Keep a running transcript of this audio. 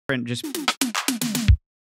just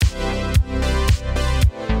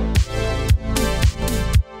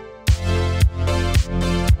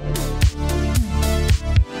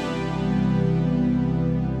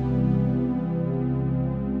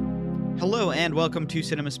Hello and welcome to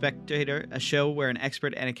Cinema Spectator, a show where an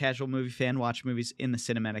expert and a casual movie fan watch movies in the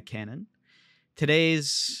cinematic canon.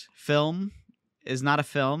 Today's film is not a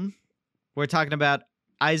film. We're talking about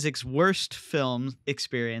Isaac's worst film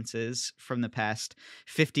experiences from the past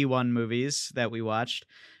 51 movies that we watched.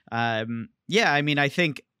 I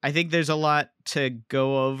think there's a lot to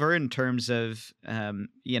go over in terms of,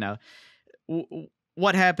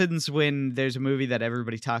 what happens when there's a movie that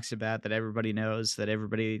everybody talks about, that everybody knows, that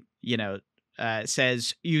everybody,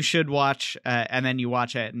 says you should watch, and then you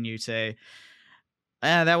watch it and you say,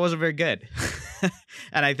 that wasn't very good.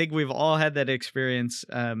 And I think we've all had that experience.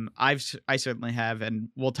 I certainly have, and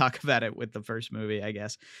we'll talk about it with the first movie, I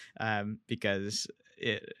guess, because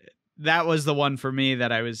that was the one for me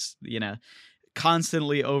that I was,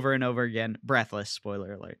 constantly over and over again, breathless,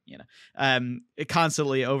 spoiler alert,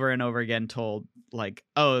 constantly over and over again told, like,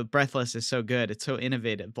 oh, Breathless is so good, it's so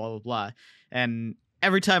innovative, blah, blah, blah. And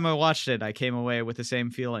every time I watched it, I came away with the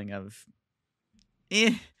same feeling of,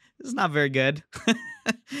 it's not very good.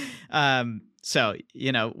 So,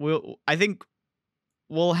 I think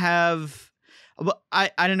we'll have, I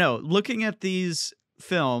don't know, looking at these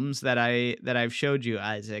films that I've showed you,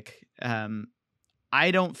 Isaac,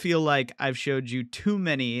 I don't feel like I've showed you too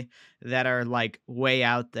many that are like way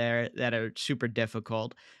out there, that are super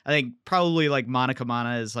difficult. I think probably like Monica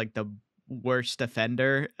Mana is like the worst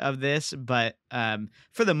offender of this, but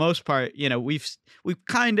for the most part, we've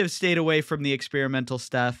kind of stayed away from the experimental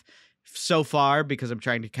stuff so far, because I'm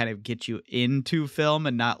trying to kind of get you into film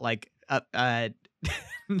and not like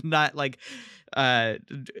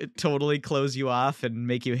totally close you off and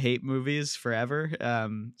make you hate movies forever.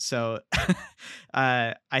 So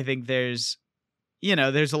I think there's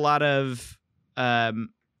a lot of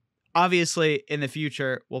obviously in the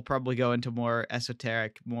future we'll probably go into more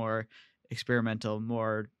esoteric, more experimental,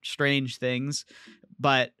 more strange things,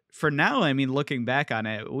 but for now, I mean, looking back on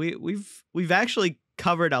it, we've actually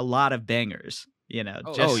covered a lot of bangers, Yeah,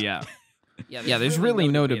 there's really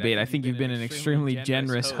no debate. I think you've been an extremely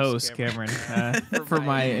generous host, Cameron, for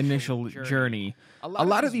my initial journey. A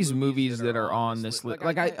lot of these movies that are on this list,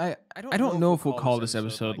 like I don't know if we'll call this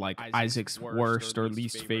episode like Isaac's worst or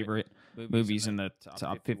least favorite movies in the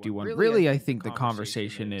top 51. Really, I think the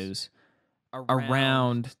conversation is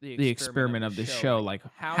around the experiment of the show. Like,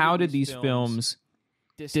 how did these films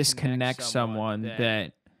disconnect someone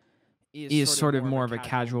that is sort of more of a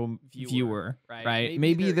casual viewer, right?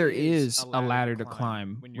 Maybe there is a ladder to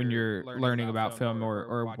climb when you're learning about film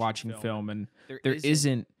or watching film, and there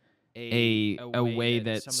isn't a way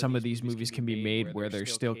that some of these movies can be made where they're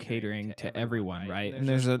still catering to everyone, right? And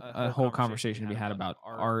there's a whole conversation to be had about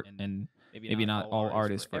art, and maybe not all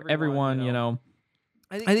art is for everyone,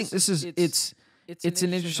 I think this is it's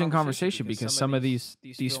an interesting conversation because some of these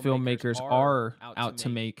filmmakers are out to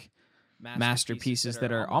make masterpieces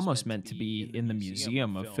that are almost meant to be in the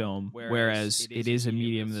museum of film, whereas it is a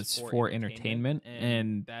medium that's for entertainment,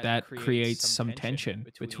 and that creates some tension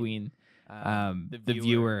between the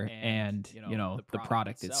viewer and the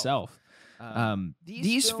product itself.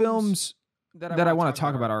 These films that I want to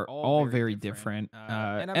talk about are all very different,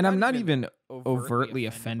 and I'm not even overtly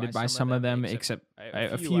offended by some of them, except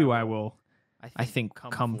a few I will, I think,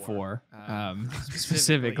 come for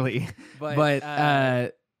specifically. But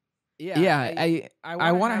I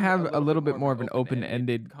want to have a little bit more of an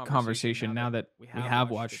open-ended conversation now that we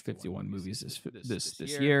have watched 51 movies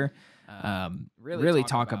this year. Really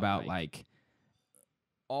talk about, like,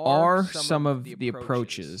 are some of the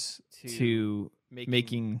approaches to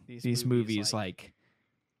making these movies, like,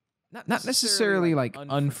 not necessarily like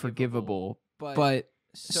unforgivable, but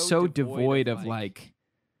so devoid of, like,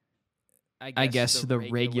 I guess the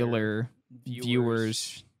regular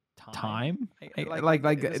viewers' time. Like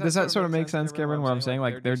does that sort of make sense, Cameron, what I'm saying?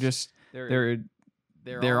 Like, they're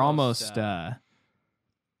almost I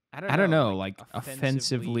don't know, like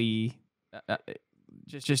offensively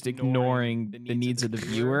just ignoring the needs of the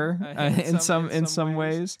viewer in some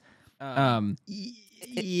ways.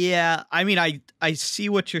 Yeah, I mean, I see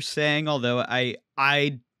what you're saying, although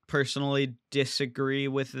I personally disagree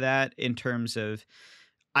with that in terms of,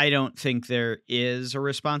 I don't think there is a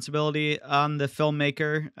responsibility on the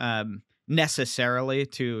filmmaker necessarily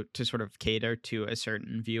to sort of cater to a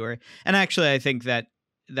certain viewer. And actually, I think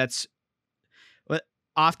that's what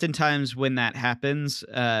oftentimes when that happens,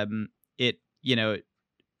 it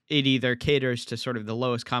either caters to sort of the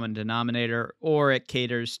lowest common denominator, or it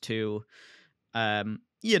caters to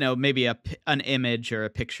maybe an image or a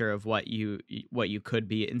picture of what you could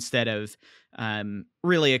be, instead of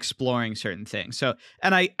really exploring certain things. So,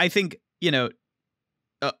 and I think,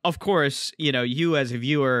 of course, you as a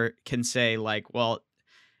viewer can say like, well,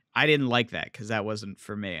 I didn't like that because that wasn't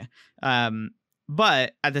for me.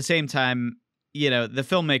 But at the same time, the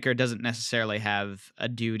filmmaker doesn't necessarily have a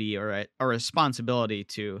duty or a responsibility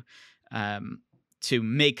to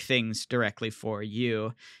make things directly for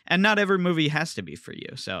you, and not every movie has to be for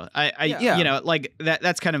you. So like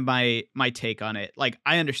that's kind of my take on it. Like,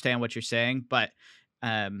 I understand what you're saying, but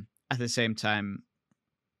at the same time,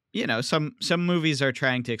 some movies are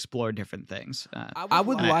trying to explore different things.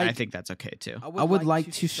 I think that's okay too. I would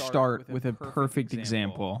like to start with a perfect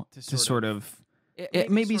example to sort of,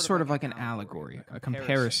 it may be sort of like an allegory, a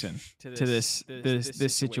comparison to this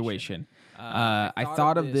situation. I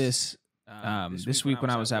thought of this this week when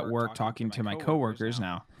I was at work talking to my coworkers.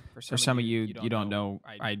 Now, for some of you don't know,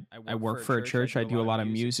 I work for a church. I do a lot of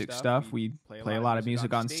music stuff. We play a lot of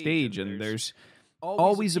music on stage, and there's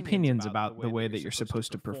always opinions about the way that you're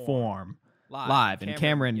supposed to perform live. And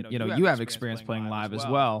Cameron, you have experience playing live as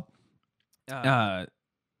well. There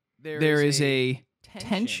is a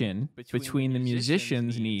tension between the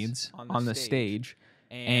musician's needs on the stage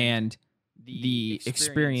and the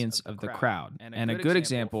experience of the crowd. And a good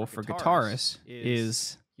example for guitarists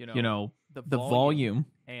is, the volume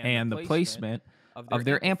and the placement of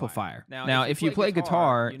their amplifier. Now, if you play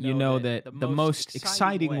guitar, you know that the most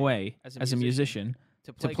exciting way as a musician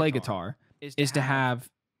to play guitar is to have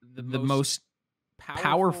the most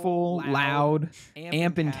powerful, loud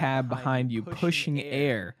amp and cab behind you pushing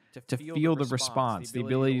air to feel the response, the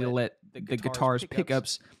ability to let the guitar's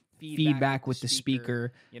pickups feedback with the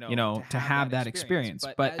speaker, to have that experience.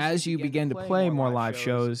 But as you begin to play more live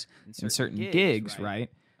shows and certain gigs, right,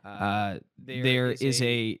 there is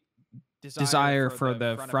a desire for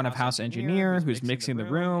the front of house engineer who's mixing the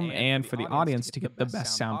room and for the audience to get the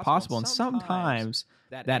best sound possible. And sometimes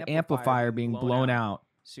that amplifier being blown out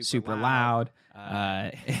super loud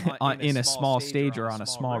in a small stage or on a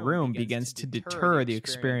small room begins to deter the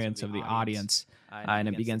experience of the audience, and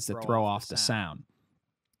it begins to throw off the sound.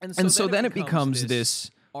 And so then it becomes this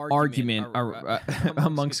argument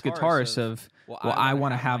amongst guitarists of, well, I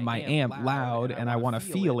want to have my amp loud and I want to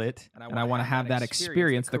feel it and I want to have that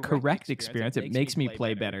experience, the correct experience. It makes me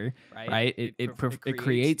play better, right? It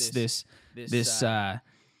creates this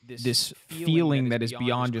feeling that is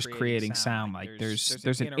beyond just creating sound. Like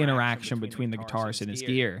there's an interaction between the guitarist and his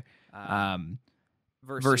gear.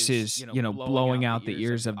 Versus, blowing out the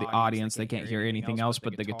ears of the audience. They can't hear anything else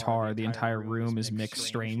but the guitar. The entire room is mixed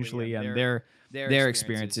strangely, and their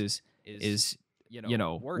experience is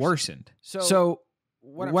worsened. So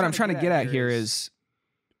what I'm trying to get at here is,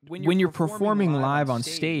 when you're performing live on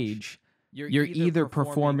stage, you're either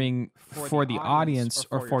performing for the audience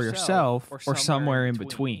or for yourself or somewhere in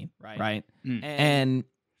between, right? And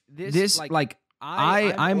this, like,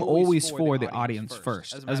 I'm always for the audience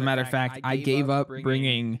first. As a matter of fact, I gave up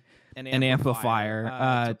bringing an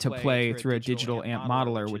amplifier to play through a digital amp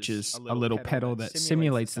modeler, which is a little pedal that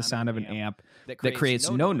simulates the sound of an amp that creates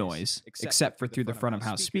no noise except for through the front of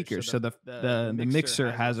house speakers. So the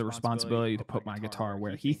mixer has a responsibility to put my guitar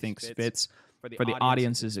where he thinks fits for the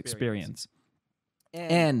audience's experience.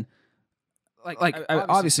 And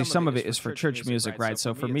obviously some of it is for church music, right?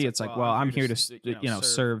 So for me, it's like, well, I'm here to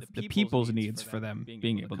serve the people's needs for them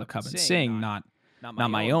being able to come and sing, not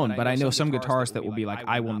my own. But I know some guitarists that will be like,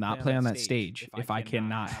 I will not play on that stage if I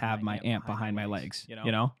cannot have my amp behind my legs.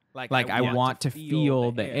 Like I want to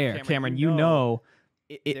feel the air. Cameron,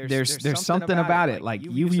 there's something about it. Like,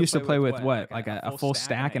 you used to play with what, like a full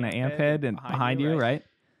stack and an amp head and behind you, right?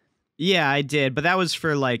 Yeah, I did, but that was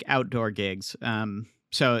for like outdoor gigs.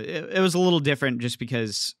 So it was a little different just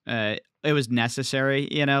because it was necessary,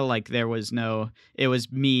 like it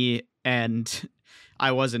was me and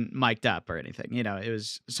I wasn't mic'd up or anything, it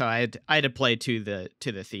was, so I had to play to the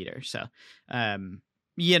theater. So, I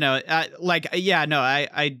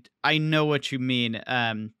know what you mean.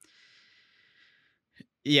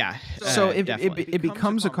 So it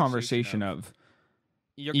becomes a conversation of,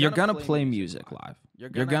 you're going to play music live.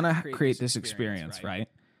 You're going to create this experience, right?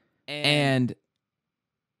 And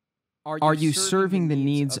are you serving the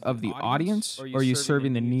needs of the audience, or are you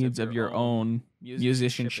serving the needs of your own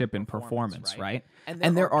musicianship and performance, right?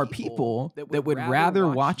 And there are people that would rather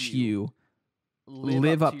watch you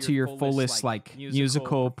live up to your fullest, like,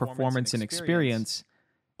 musical performance and experience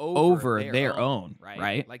over their own,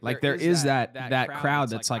 right? Like there is that crowd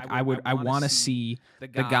that's like, I want to see the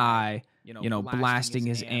guy, blasting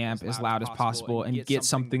his amp as loud as possible and get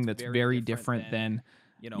something that's very different than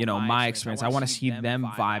my experience. I want to see them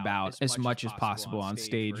vibe out as much as possible on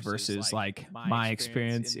stage versus like my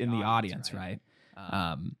experience in the audience, right?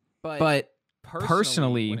 But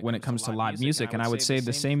personally, when it comes to live music, and I would say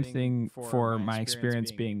the same thing for my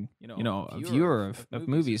experience being, a viewer of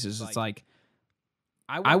movies, is it's like,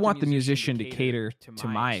 I want the musician to cater to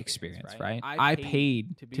my experience, right? I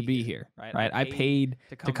paid to be here, right? I paid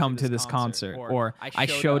to come to this concert, or I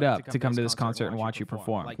showed up to come to this concert and watch you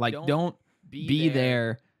perform. Like, don't be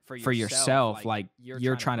there for yourself, like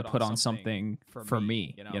you're trying to put on something for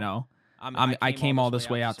me, I came all this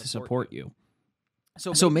way out to support you.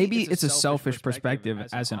 So maybe it's a selfish perspective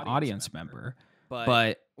as an audience member,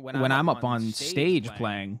 but when I'm up on stage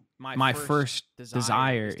playing, my first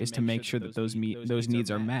desire is to make sure that those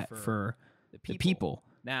needs are met for the people.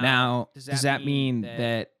 Now, does that mean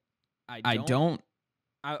that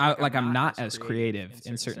I'm not as creative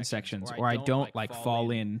in certain sections, or I don't like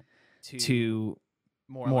fall in to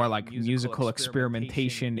more like musical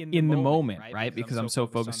experimentation in the moment, right? Because I'm so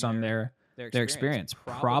focused on their experience.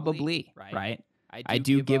 Probably, right? I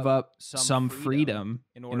do give up some freedom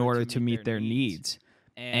in order to meet their needs.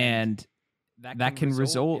 And that can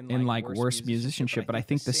result in like worse musicianship. But I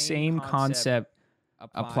think the same concept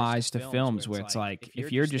applies to films, where it's like,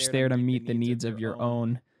 if you're just there to meet the needs of your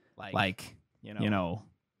own, like, your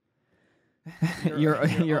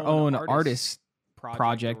own artist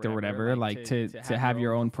project or whatever, like to have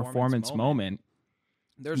your own performance moment,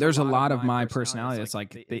 there's a lot of my personality that's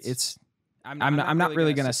like, I'm not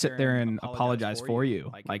really gonna sit there and apologize for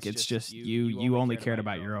you. Like, it's just you only cared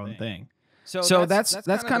about your own thing. So that's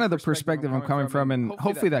kind of the perspective I'm coming from, and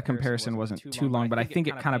hopefully that comparison wasn't too long, but I think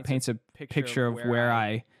it kind of paints a picture of where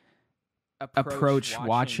I approach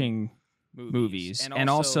watching movies, and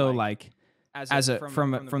also like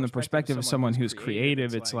from the perspective of someone who's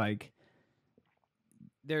creative, it's like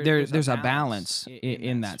there's a balance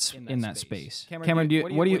in that space.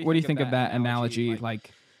 Cameron, what do you think of that analogy?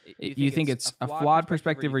 Like, you think it's a flawed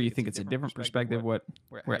perspective, or you think it's a different perspective?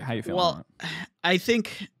 How you feel? Well, I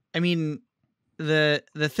think, I mean, the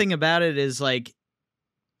thing about it is like,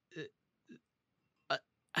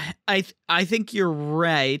 I think you're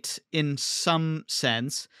right in some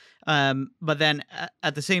sense, but then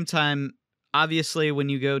at the same time, obviously, when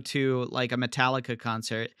you go to like a Metallica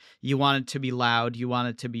concert, you want it to be loud, you want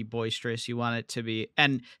it to be boisterous, you want it to be,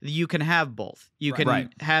 and you can have both. You can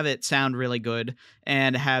have it sound really good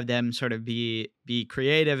and have them sort of be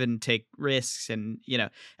creative and take risks, and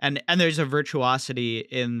and there's a virtuosity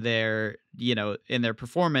in their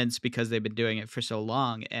performance because they've been doing it for so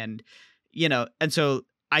long, and so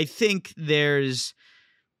I think there's.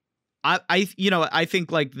 I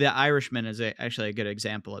think like The Irishman is actually a good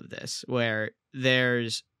example of this, where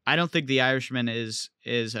I don't think The Irishman is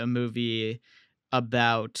a movie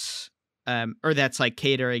about or that's like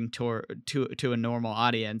catering to a normal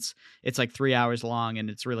audience. It's like 3 hours long and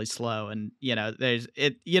it's really slow, and there's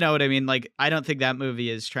it, what I mean? Like, I don't think that movie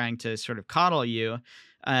is trying to sort of coddle you.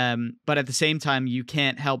 But at the same time, you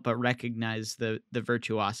can't help but recognize the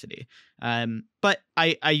virtuosity. But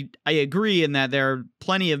I agree in that there are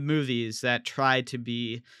plenty of movies that try to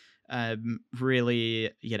be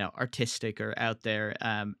really artistic or out there,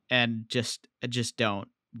 and just don't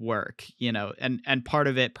work. And part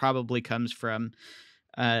of it probably comes from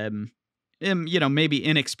maybe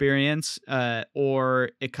inexperience,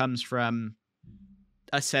 or it comes from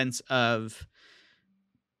a sense of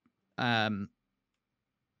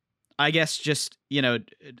I guess just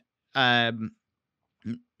not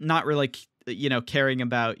really caring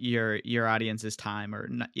about your audience's time, or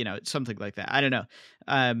something like that. I don't know,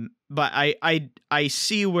 but I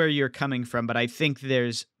see where you're coming from, but I think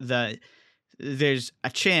there's a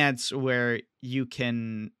chance where you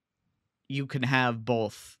can have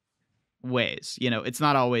both ways. It's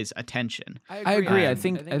not always attention. I agree. I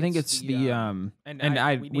think it's the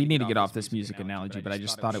we need to get off this music analogy, but I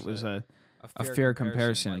just thought it was a fair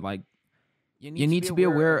comparison. Like, you need to be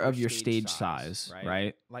aware of your stage size,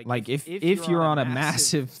 right? Like if you're on a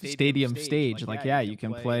massive stadium stage, like, yeah, you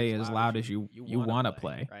can play as loud as you want to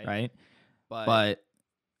play, right? But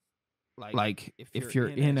like if you're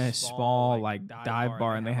in a small like dive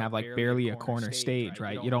bar and they have like barely a corner stage,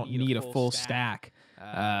 right? You don't need a full stack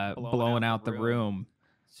blowing out the room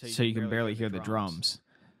so you can barely hear the drums.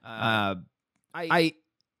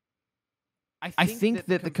 I think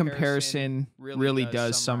that the comparison really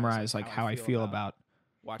does summarize like how I feel about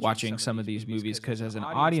watching some of these movies, because as an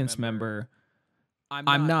audience member,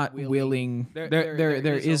 I'm not willing.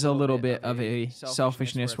 There is a little bit of a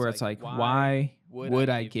selfishness where it's like, why would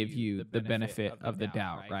I give you the benefit of the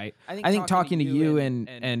doubt, right? I think talking to you and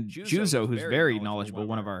Juzo, who's very knowledgeable,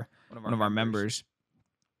 one of our members,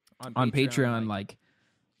 on Patreon, like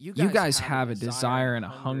you guys have a desire and a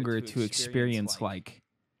hunger to experience like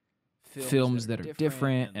films that are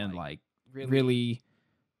different and like really,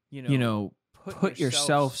 put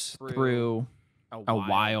yourselves through a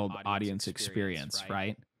wild audience experience,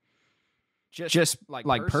 right? Just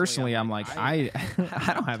like personally, I'm like, I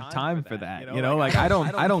don't have time for that. Like I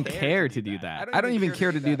don't care to do that. I don't even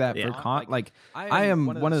care to do that for like I am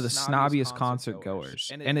one of the snobbiest concert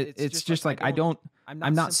goers, and it's just like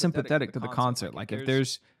I'm not sympathetic to the concert. Like if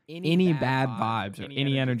there's any bad vibes or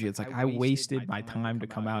any energy, it's like I wasted my time to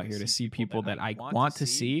come out here to see people that I want to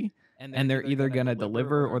see, and they're either gonna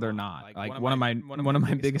deliver or they're not. Like one of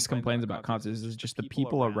my biggest complaints about concerts is just the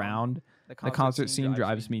people around the concert scene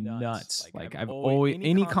drives me nuts. Like I've always,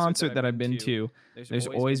 any concert that I've been to, there's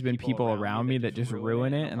always been people around me that just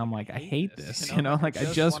ruin it, and I'm like, I hate this. Like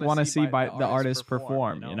I just want to see the artist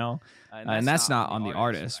perform. And that's not on the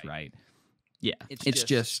artist, right? Yeah, it's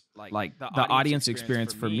just like the audience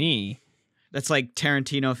experience for me. That's like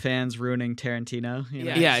Tarantino fans ruining Tarantino.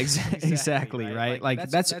 Yeah, exactly, right? Like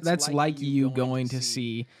that's like you going to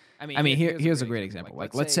see. I mean, here's a great example.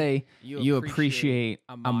 Like, let's say you appreciate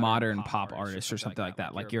a modern pop artist or something like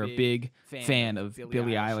that. Like, you're a big fan of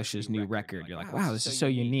Billie Eilish's new record. You're like, wow, this is so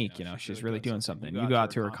unique. She's really doing something. You go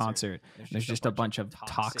out to her concert, and there's just a bunch of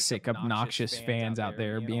toxic, obnoxious fans out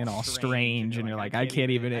there being all strange, and you're like, I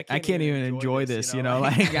can't even enjoy this.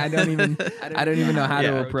 Like I don't even know how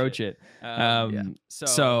to approach it.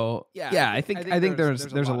 So yeah, I think there's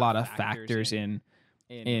a lot of factors in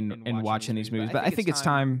watching these movies, but I think it's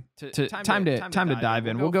time to dive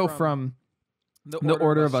in. We'll go from the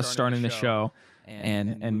order of us starting the show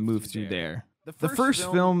and move through there. The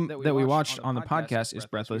first film that we watched on the podcast is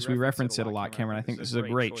Breathless. We reference it a lot, Cameron. I think this is a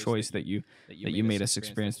great choice that you made us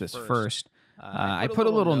experience this first. I put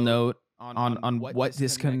a little note on what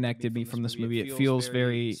disconnected me from this movie. It feels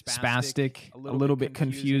very spastic, a little bit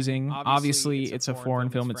confusing. Obviously, it's a foreign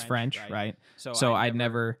film. It's French, right? So I'd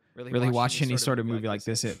never really watched any sort of movie like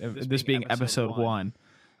this. This being episode 1.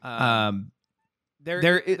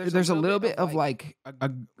 There's a little bit of like a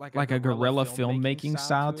guerrilla filmmaking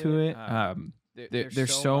style to it.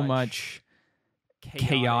 There's so much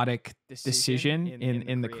chaotic decision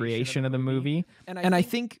in the creation of the movie, and I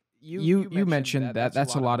think you mentioned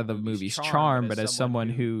that's a lot of the movie's charm. But as someone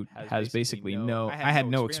who has basically I had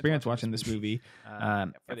no experience watching this movie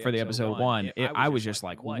for the episode 1, I was just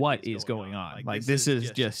like, what is going on? Like this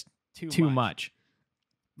is just too much.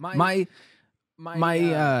 My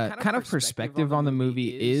kind of perspective on the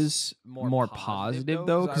movie is more positive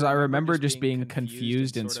though, because I remember just being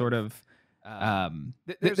confused and sort of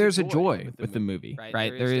there's a joy with the movie,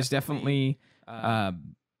 right? There is definitely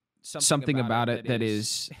something about it that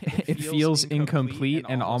is it feels incomplete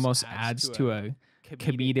and almost adds to a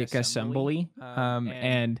comedic assembly.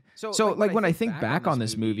 And so like when I think back on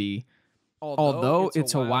this movie, although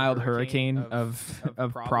it's a wild hurricane of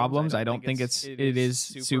problems, I don't think it is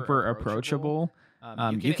super approachable.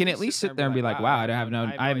 You can at least sit there and be like, wow, I have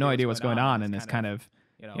no idea what's going on, and it's kind of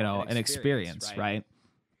an experience, right?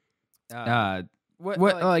 What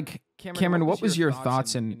like Cameron, what was your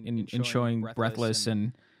thoughts in showing Breathless,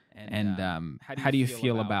 and how do you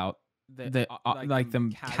feel about the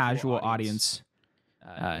casual audience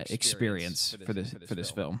experience for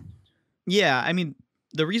this film? Yeah, I mean,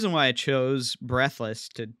 the reason why I chose Breathless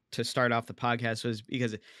to start off the podcast was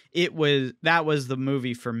because that was the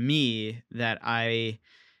movie for me that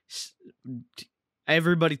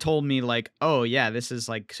everybody told me like, oh yeah, this is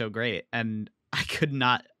like so great, and I could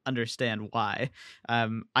not understand why. I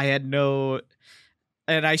had no,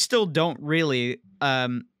 and I still don't really,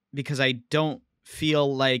 because I don't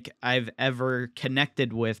feel like I've ever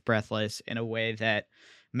connected with Breathless in a way that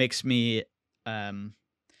makes me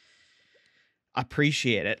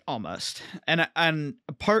appreciate it almost. And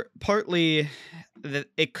partly that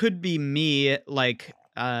it could be me, like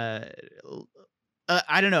I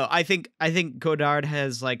don't know. I think Godard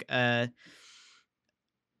has like a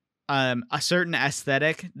certain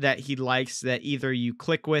aesthetic that he likes that either you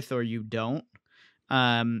click with or you don't.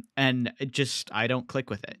 And I don't click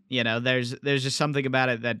with it. There's just something about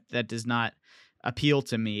it that does not appeal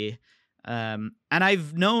to me. And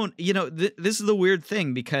I've known, this is the weird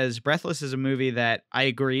thing, because Breathless is a movie that I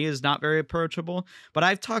agree is not very approachable, but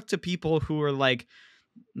I've talked to people who are like,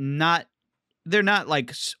 they're not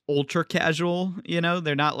like ultra casual,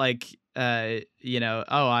 they're not like, oh,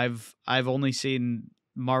 I've only seen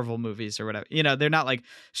Marvel movies or whatever, they're not like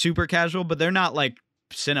super casual, but they're not like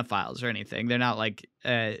cinephiles or anything. They're not like,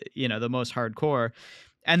 the most hardcore.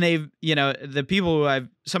 And they've,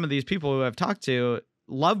 some of these people who I've talked to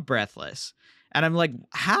love Breathless. And I'm like,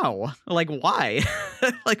 how? Like, why?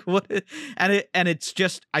 Like, what? And it's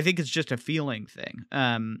just, I think it's just a feeling thing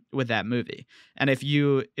with that movie. And if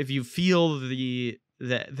you feel the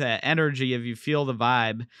energy, if you feel the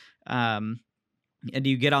vibe, and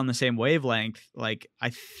you get on the same wavelength, like,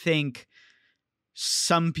 I think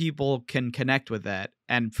some people can connect with that.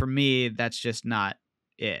 And for me, that's just not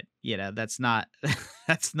it. You know, that's not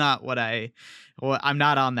that's not what I'm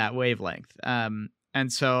not on that wavelength.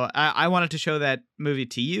 And so I wanted to show that movie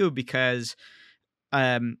to you because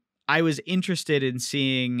I was interested in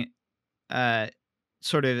seeing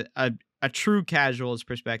sort of a true casual's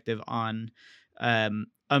perspective on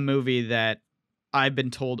a movie that I've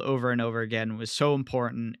been told over and over again was so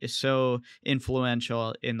important, is so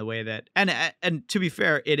influential in the way that, and to be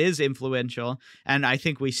fair, it is influential. And I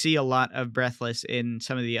think we see a lot of Breathless in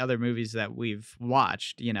some of the other movies that we've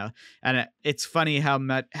watched, you know, and it's funny how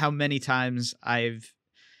many times I've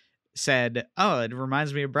said, oh, it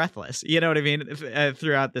reminds me of Breathless. You know what I mean?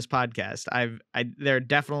 Throughout this podcast, there are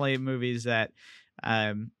definitely movies that,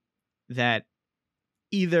 that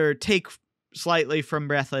either take slightly from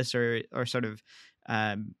Breathless or sort of,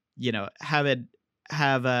 you know, have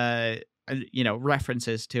you know,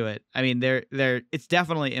 references to it. I mean, it's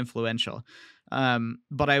definitely influential.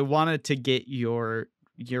 But I wanted to get your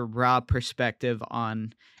raw perspective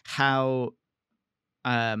on how,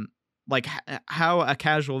 like how a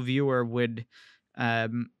casual viewer would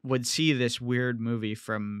see this weird movie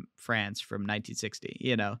from France from 1960,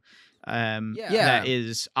 you know, that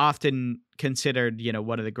is often considered, you know,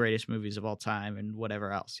 one of the greatest movies of all time and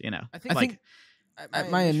whatever else, you know. I think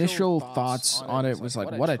my initial thoughts on it was like,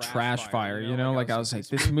 what a trash fire, you know, like I was like,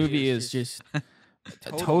 this movie is just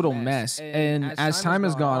a total mess. And as time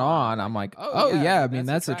has gone on, I'm like, oh yeah, I mean,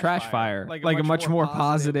 that's a trash fire, like a much more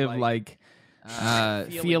positive, like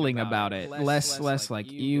feeling about it, less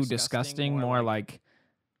like ew, disgusting, more like,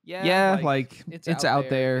 yeah, like it's out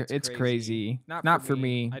there, it's crazy. Not for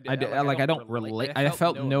me. I don't relate. I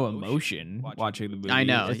felt no emotion watching the movie. I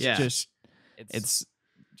know. It's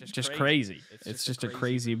just crazy. It's just a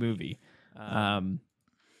crazy movie.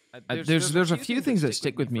 There's a few things that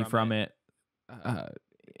stick with me from it.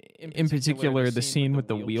 In particular, the scene with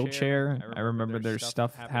the wheelchair. I remember there's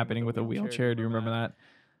stuff happening with a wheelchair. Do you remember that?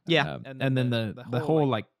 Yeah. And then the whole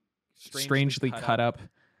like strangely cut up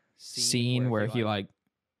scene where he like,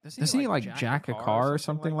 doesn't he like jack a car or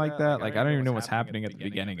something like that? Like, I don't even know what's happening at the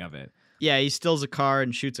beginning of it. Yeah, he steals a car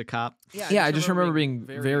and shoots a cop. Yeah, I just remember being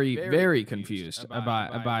very, very confused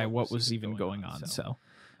about what was even going on. So,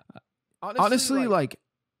 honestly, like,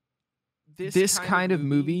 this kind of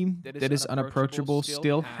movie that is unapproachable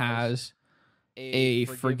still has a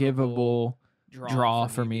forgivable draw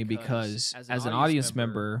for me because as an audience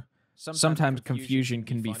member, sometimes confusion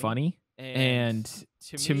can be funny. And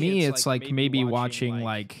to me, it's like maybe watching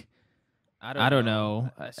like, I don't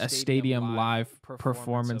know, a stadium live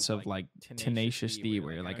performance of like Tenacious D,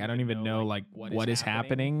 where you're like, I don't even know like what is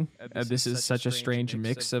happening. This is such a strange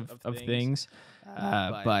mix of things,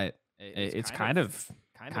 but it's kind of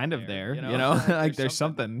there, you know, like there's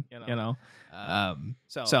something, you know.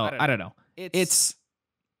 So I don't know. It's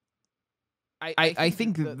I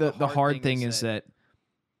think the hard thing is that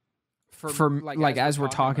for like as we're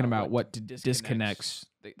talking about what disconnects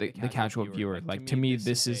the casual viewer, like to me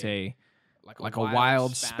this is a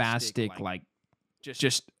wild spastic, like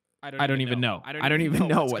just I don't even know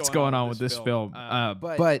what's going on with this film,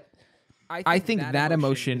 but I think that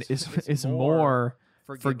emotion is more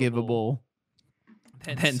forgivable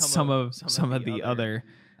than some of the other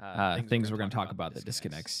things we're going to talk about that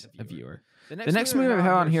disconnects a viewer. The next movie I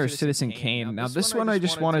have on here is Citizen Kane. Now this one I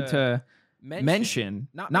just wanted to mention,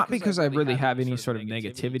 not because I really have any sort of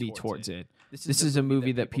negativity towards it. This is a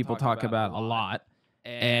movie that people talk about a lot,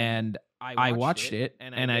 and I watched it,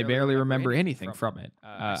 and I barely remember anything from it.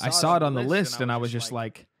 I saw it on the list, and I was just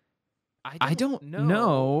like, I don't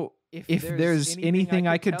know if there's anything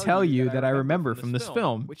I could tell you that I remember from this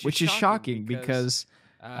film, which is shocking because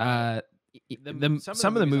some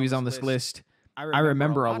of the movies on this list I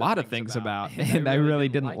remember a lot of things about, and I really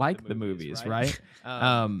didn't like the movies, right?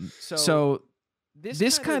 So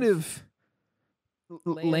this kind of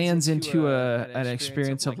lands into an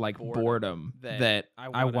experience of like boredom that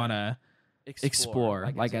I want to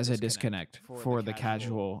explore, like as a disconnect for the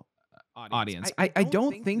casual audience. I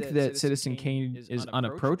don't think that Citizen Kane is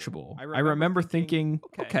unapproachable. I remember thinking,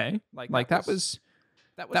 okay, like that was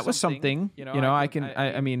something, you know,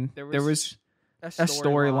 I mean, there was a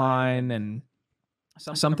storyline and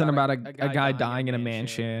something about a guy dying in a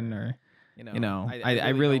mansion, or you know, I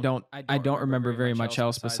really don't remember very much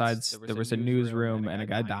else besides there was a newsroom and a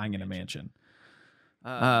guy dying in a mansion.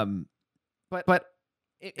 but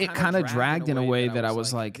it kind of dragged in a way that I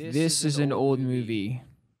was like, this is an old movie.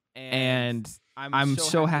 And I'm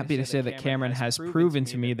so happy to say that Cameron has proven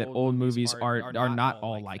to me that old movies are not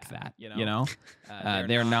all like that. You know,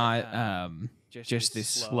 they're not just this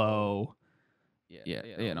slow.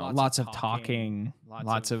 You know, lots of talking,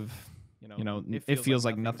 lots of, you know, it feels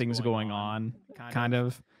like nothing's going on, kind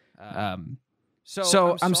of.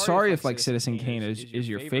 So I'm sorry if like Citizen Kane is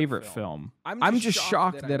your favorite film. I'm just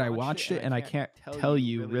shocked that I watched it and I can't tell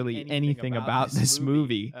you really anything about this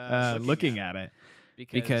movie looking at it,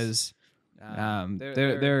 because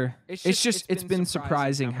it's been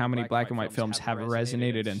surprising how many black and white films have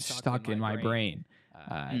resonated and stuck in my brain.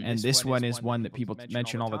 And this one is one that people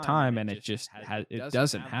mention all the time, and it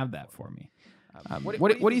doesn't have that for me.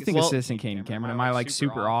 What do you think of Citizen Kane, Cameron? Am I like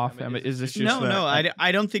super off? I mean, is this just no?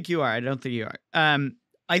 I don't think you are. I don't think you are.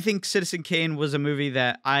 I think Citizen Kane was a movie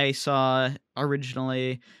that I saw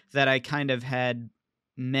originally that I kind of had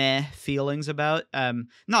meh feelings about.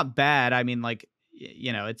 Not bad. I mean, like,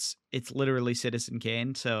 you know, it's literally Citizen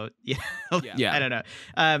Kane, so yeah. I don't know.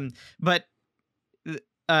 But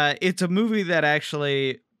it's a movie that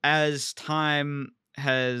actually, as time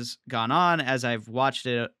has gone on, as I've watched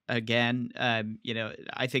it again, you know,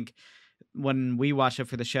 I think when we watched it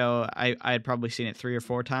for the show, I had probably seen it 3 or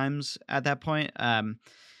 4 times at that point.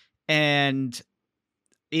 And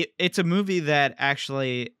it's a movie that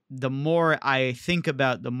actually, the more I think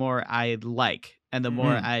about, the more I like, and the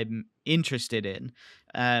more I'm interested in.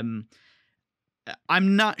 I'm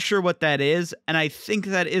not sure what that is, and I think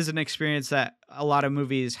that is an experience that a lot of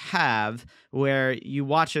movies have, where you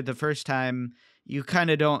watch it the first time, you kind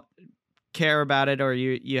of don't care about it, or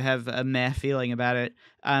you have a meh feeling about it,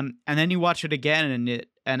 and then you watch it again,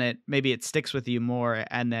 and it maybe it sticks with you more,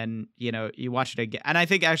 and then, you know, you watch it again. And I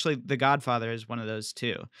think actually The Godfather is one of those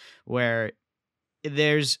too, where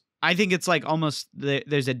I think it's like almost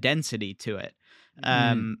there's a density to it,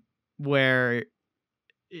 where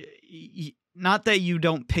not that you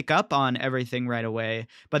don't pick up on everything right away,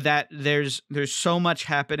 but that there's so much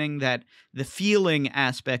happening that the feeling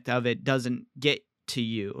aspect of it doesn't get to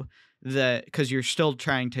you, because you're still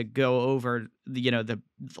trying to go over the, you know, the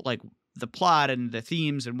plot and the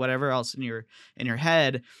themes and whatever else in your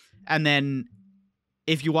head. And then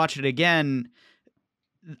if you watch it again,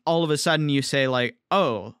 all of a sudden you say like,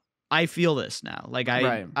 oh, I feel this now. Like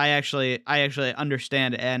I actually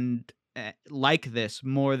understand and like this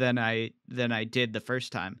more than I did the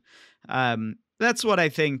first time. That's what I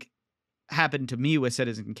think happened to me with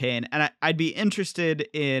Citizen Kane, and I'd be interested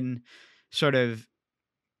in sort of,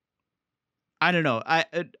 I don't know,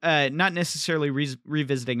 not necessarily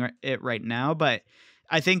revisiting it right now, but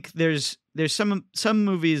I think there's some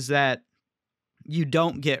movies that you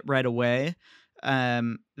don't get right away,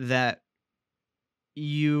 that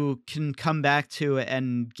you can come back to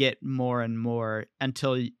and get more and more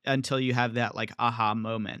until you have that like aha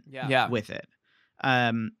moment with it.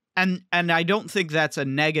 And I don't think that's a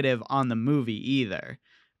negative on the movie either.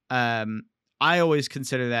 I always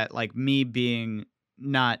consider that like me being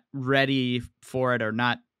not ready for it, or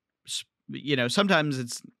not, you know, sometimes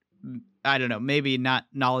it's, I don't know, maybe not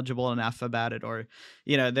knowledgeable enough about it, or,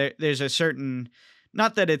 you know, there's a certain,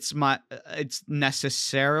 not that it's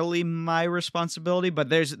necessarily my responsibility, but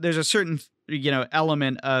there's a certain, you know,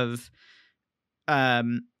 element of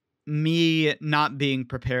me not being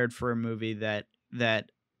prepared for a movie that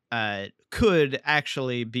could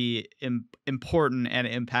actually be important and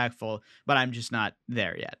impactful, but I'm just not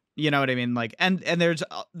there yet. You know what I mean? Like, and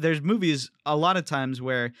there's movies a lot of times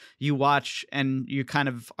where you watch and you kind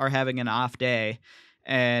of are having an off day,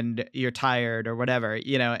 and you're tired or whatever,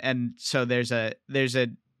 you know, and so there's a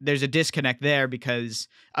disconnect there because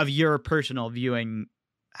of your personal viewing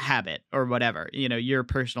habit or whatever, you know, your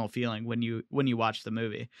personal feeling when you watch the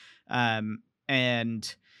movie. And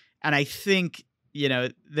I think, you know,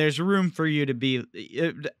 there's room for you to be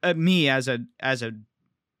me as a,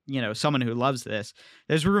 you know, someone who loves this.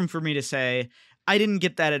 There's room for me to say, I didn't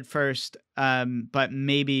get that at first, but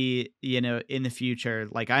maybe, you know, in the future,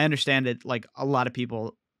 like, I understand it. Like, a lot of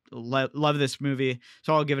people love this movie,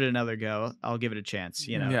 so I'll give it another go. I'll give it a chance,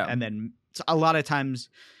 you know. Yeah. And then a lot of times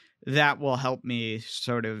that will help me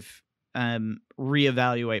sort of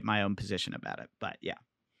reevaluate my own position about it. But yeah.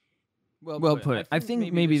 Well put. I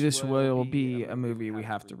think maybe this will be a movie we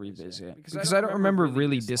have to revisit, because I don't remember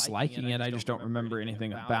really disliking it. I just don't remember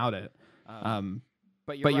anything about it.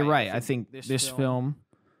 But you're right. I think this film,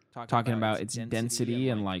 talking about its density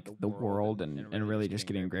and like the world, and really just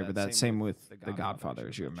getting engraved with that. Same with The Godfather,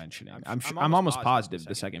 as you were mentioning. I'm almost positive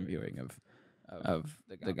the second viewing of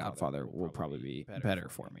The Godfather will probably be better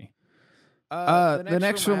for me. The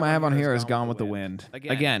next film I have on here is Gone with the Wind.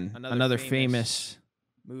 Again, another famous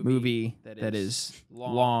movie that is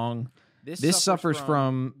long. This suffers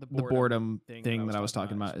from the boredom thing that I was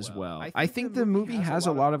talking about as well. I think the movie has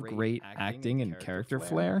a lot of great acting and character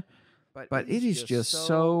flair, but it is just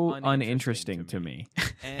so uninteresting to me.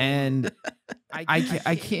 And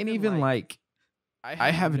I can't even like,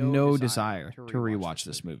 I have no desire to rewatch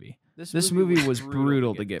this movie. This movie was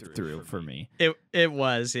brutal to get through for me. It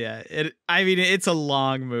was, yeah. I mean, it's a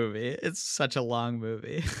long movie. It's such a long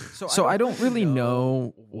movie. So I don't really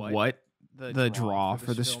know what the draw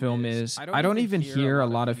for this film is. I don't even hear a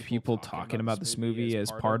lot of people talking about this movie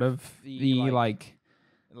as part of the like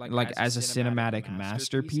as a cinematic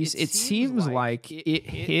masterpiece. It seems like it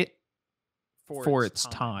hit for its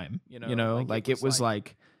time, you know, like it was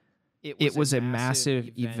like it was a massive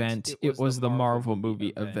event. It was the Marvel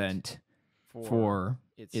movie event for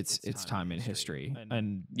its time in history.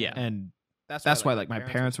 And yeah, and that's why like my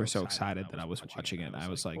parents were so excited that I was watching it. I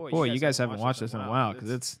was like, boy, you guys haven't watched this in a while,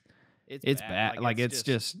 because it's bad. Like it's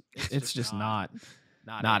just not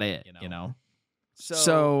it, you know.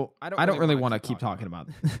 So I don't really want to keep talking about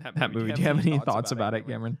that movie. Do you have any thoughts about it,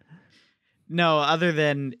 Cameron? No, other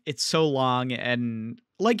than it's so long, and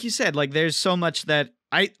like you said, like there's so much that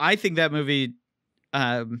I think that movie,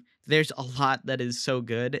 there's a lot that is so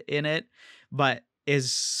good in it, but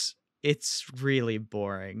it's really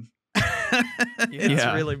boring. It's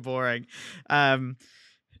really boring.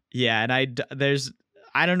 Yeah, and I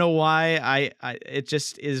don't know why I it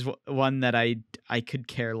just is one that I could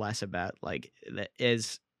care less about. Like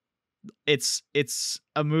it's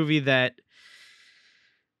a movie that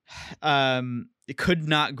it could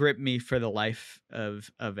not grip me for the life of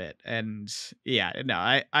it. And yeah, no,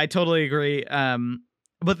 I totally agree.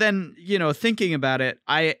 But then, you know, thinking about it,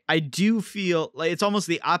 I do feel like it's almost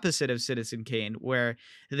the opposite of Citizen Kane, where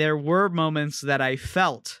there were moments that I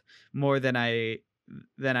felt more than I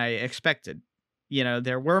expected. You know,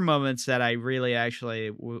 there were moments that I really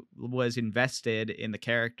actually was invested in the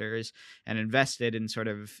characters and invested in sort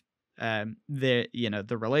of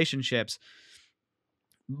the relationships.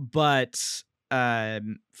 But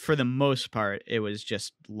for the most part, it was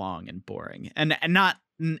just long and boring, and not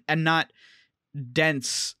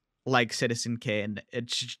dense like Citizen Kane.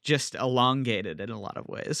 It's just elongated in a lot of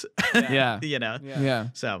ways. Yeah. You know. Yeah.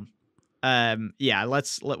 So,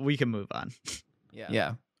 we can move on.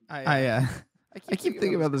 Yeah. I keep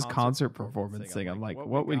thinking about this concert performance thing. I'm like,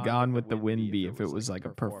 what would Gone with the Wind be if it was like a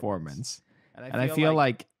performance? And I feel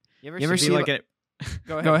like you ever see like a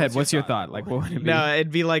Go ahead. What's your thought? Like, what would it be? No,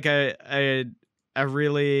 it'd be like a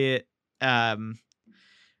really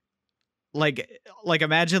like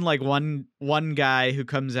imagine like one guy who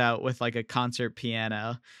comes out with like a concert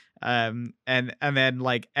piano, and then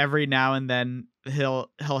like every now and then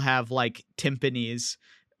he'll have like timpanis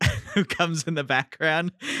who comes in the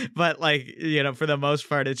background, but like, you know, for the most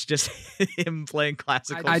part it's just him playing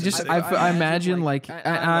classical music. I imagine like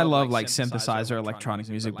I love like synthesizer electronic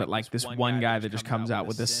music, but like this one guy that just comes out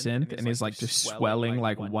with a synth and is like just swelling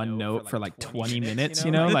like one note for like 20 minutes, you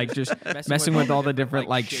know, like just messing with all the different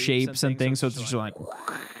like shapes and things, so it's just like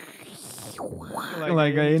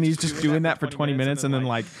and he's just doing that for 20 minutes, and then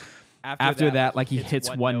like after that like he hits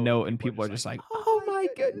one note and people are just like, oh my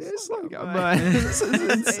goodness, like this is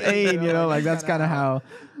insane, you know, like that's kind of how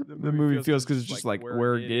the movie feels, because it's just like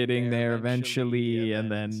we're getting there eventually,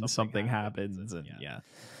 and then something happens, and yeah.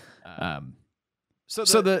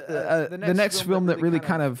 So the next film that really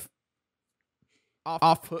kind of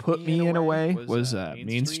off-put me in a way was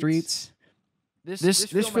Mean Streets.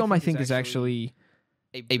 This film I think is actually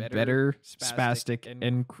a better spastic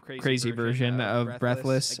and crazy version of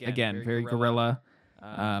Breathless. Again, very guerrilla.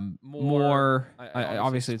 More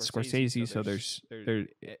obviously it's Scorsese, so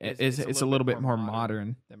it's a little bit more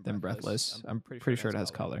modern than Breathless. I'm pretty sure it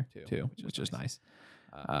has color too, which is nice.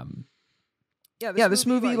 This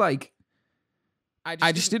movie, like,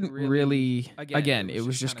 I just didn't really. Again, it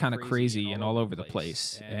was just kind of crazy and all over the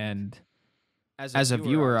place. And as a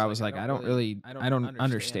viewer, I was like, I don't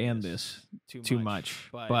understand this too much.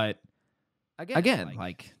 But again,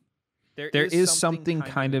 like, there is something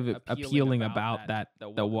kind of appealing about that,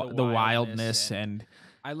 the wildness, and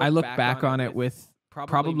I look back on it with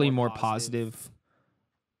probably more positive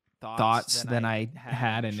thoughts than I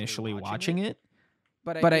had initially watching it.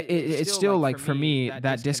 But it's still like, for me,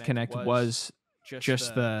 that disconnect was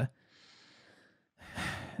just the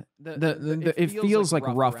it feels like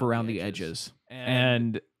rough around the edges,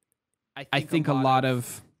 and I think a lot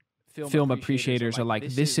of film appreciators are like,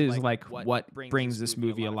 this is like what brings this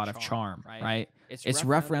movie a lot of charm, right? It's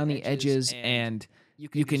rough around the edges, and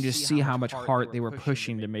you can just see how much heart they were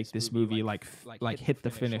pushing to make this movie like hit the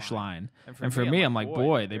finish line. And for me, I'm like,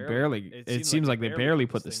 boy, they barely. It seems like they barely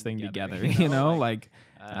put this thing together. You know, like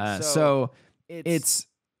so it's.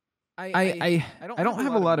 I don't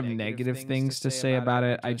have a lot of negative things to say about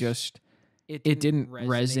it. I just it didn't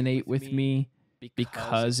resonate with me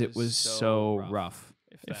because it was so rough.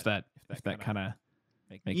 If that kind of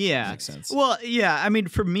makes sense. Well, yeah. I mean,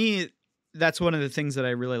 for me, that's one of the things that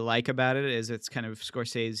I really like about it is it's kind of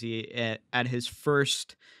Scorsese at his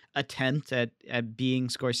first attempt at being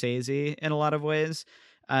Scorsese in a lot of ways,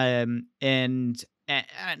 and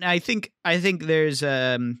I think there's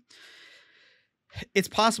it's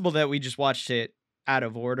possible that we just watched it out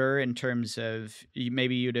of order in terms of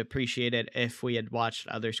maybe you'd appreciate it if we had watched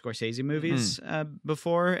other Scorsese movies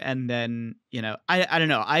before, and then I don't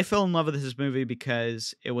know. I fell in love with this movie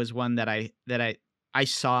because it was one that I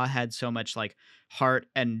saw had so much like heart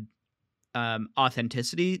and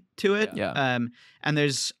authenticity to it. Yeah. And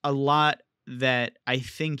there's a lot that I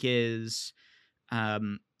think is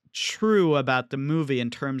true about the movie in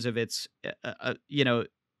terms of its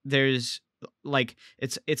there's like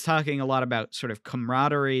it's talking a lot about sort of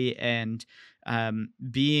camaraderie and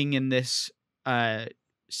being in this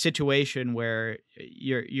situation where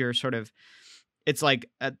you're sort of it's like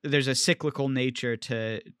there's a cyclical nature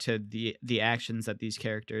to the actions that these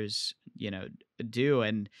characters do,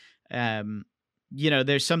 and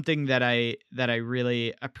there's something that I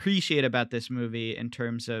really appreciate about this movie in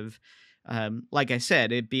terms of like I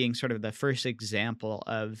said, it being sort of the first example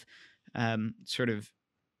of sort of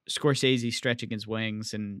Scorsese stretching his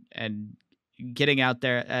wings and getting out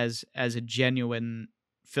there as a genuine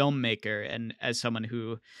filmmaker and as someone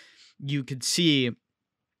who you could see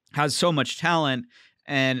has so much talent,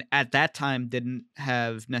 and at that time didn't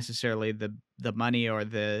have necessarily the money or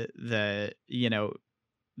the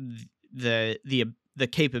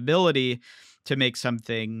capability to make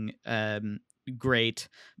something great,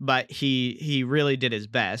 but he really did his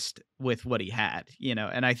best with what he had,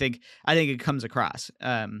 and I think it comes across.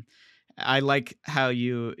 I like how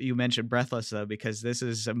you mentioned Breathless though, because this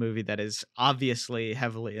is a movie that is obviously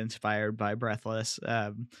heavily inspired by Breathless.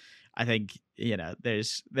 I think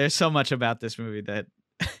there's so much about this movie that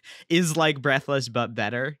is like Breathless but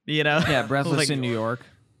better. Yeah, Breathless like, in New York.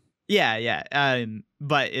 Yeah.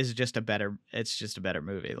 But it's just a better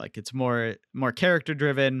movie. Like it's more character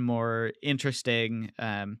driven, more interesting.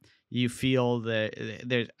 You feel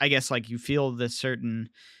you feel this certain,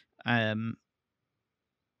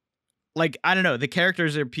 like, I don't know, the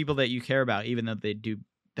characters are people that you care about, even though they do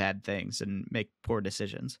bad things and make poor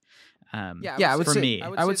decisions. I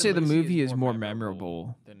would say the movie is more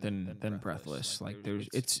memorable than Breathless. Like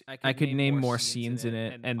I could name more scenes in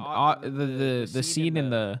it, and the scene in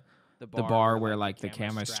the bar where like the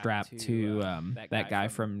camera's strapped to that guy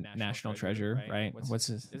from National Treasure, right? What's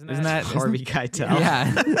his? Isn't that Harvey Keitel?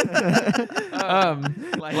 Yeah.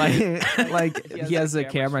 like he has the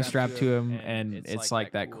camera strapped to him, and it's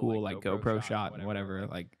like that cool like GoPro shot and whatever.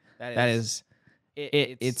 Like that is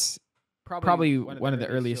it's probably one of the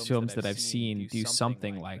earliest films that I've seen do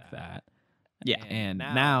something like that. Yeah. And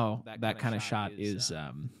now that kind of shot is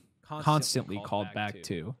constantly called back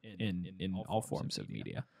to in all forms of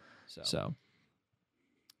media. So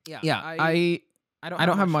I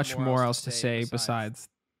don't have much more else to say besides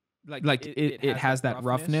like it has that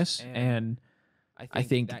roughness, and I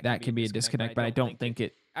think that can be a disconnect, but I don't think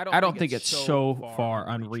it's so far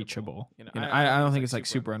unreachable. I don't think it's like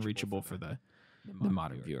super unreachable for the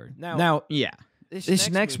modern viewer. Now, yeah. This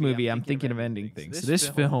next movie, I'm thinking of ending things. This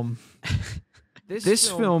film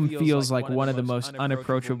feels like one of the most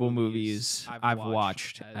unapproachable movies I've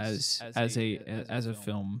watched as a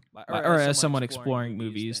film or as someone exploring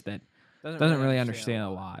movies that doesn't really understand a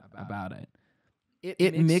lot about it.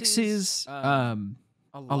 It mixes a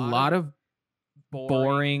lot of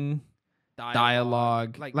boring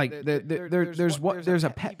dialogue. Like there's a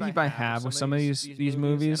pet peeve I have with some of these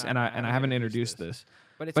movies, and I haven't introduced this,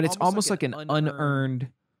 but it's almost like an unearned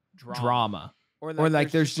drama. Or like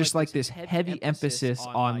there's just like this heavy emphasis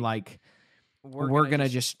on like we're gonna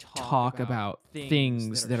just talk about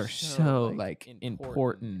things that are so like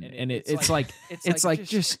important, and it's like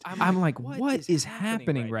just I'm like, what is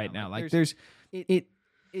happening right now? Like there's it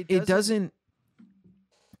doesn't.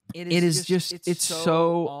 It is just it's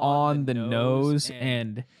so on the nose,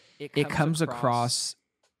 and it comes across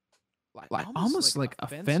like almost like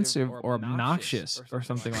offensive or obnoxious or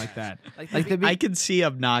something like that. I can see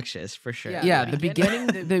obnoxious for sure. Yeah, the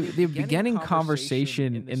beginning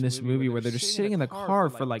conversation in this movie where they're just sitting in the car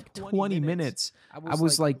for like 20 minutes, I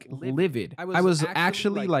was like livid. I was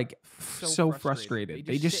actually like so frustrated.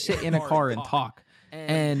 They just sit in a car and talk.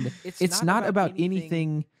 and it's not about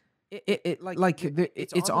anything.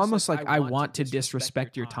 It's almost like I want to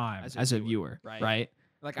disrespect your time as a viewer, right?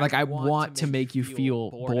 Like I want to make you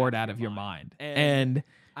feel bored out of your mind, and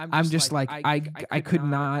I'm just like I could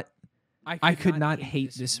not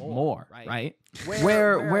hate this more, right?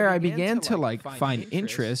 Where I began to like find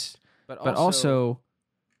interest, but also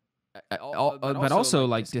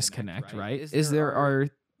like disconnect, right? Is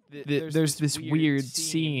there's this weird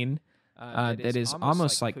scene that is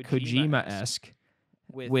almost like Kojima-esque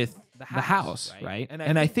with the house, right?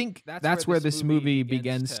 And I think that's where this movie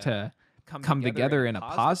begins to come together in a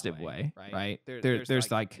positive way, right?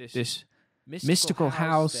 There's like this mystical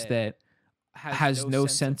house that has no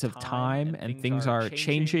sense of time, and things are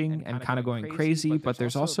changing and kind of going crazy, but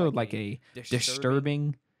there's also like a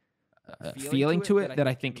disturbing feeling to it that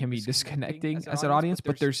I think can be disconnecting as an audience,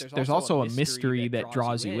 but there's also a mystery that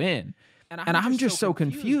draws you in. And I'm just so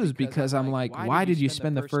confused because I'm like, why did you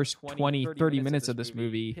spend the first 20, 30 minutes of this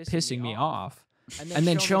movie pissing me off? And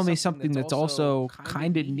then show me something that's also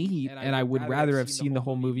kind of neat and I would rather have seen the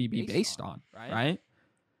whole movie be based on, right?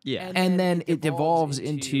 Yeah. And then it devolves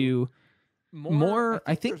into more,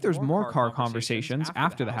 I think there's more car conversations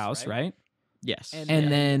after the house, right? Yes.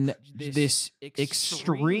 And then this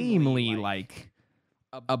extremely like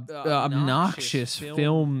obnoxious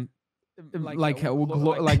film, like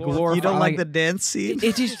glorified. You don't like the dance scene?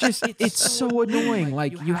 It is just it's so annoying.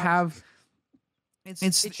 Like you have,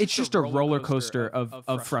 it's just a roller coaster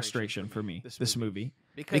of frustration for me. This movie,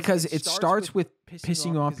 because it starts with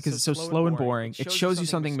pissing you off because it's so slow and boring. It shows you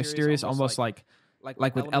something mysterious, almost like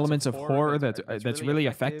with elements of horror that's really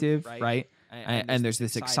effective, right? And there's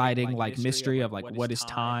this exciting like mystery of like what is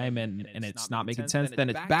time, and it's not making sense.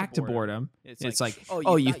 Then it's back to boredom. It's like,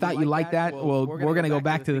 oh, you thought you liked that? Well, we're gonna go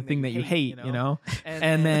back to the thing that you hate, you know?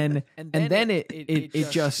 And then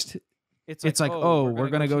it just it's like, oh, we're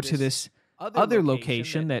gonna go to this other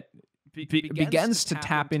location that begins to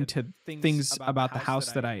tap into things about the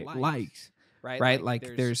house that I liked. Right?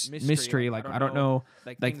 Like there's mystery, like I don't know,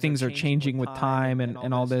 like things are changing with time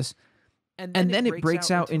and all this. And then it breaks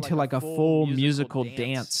out into like a full musical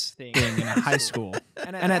dance thing in a high school.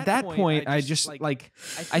 And at that point, I just like,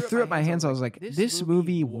 I threw up my hands. I was like, this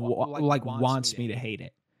movie wants me to hate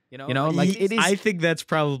it. You know, like it is. I think that's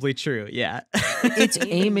probably true. Yeah. It's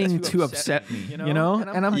aiming to upset me, you know?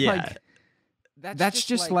 And I'm like, that's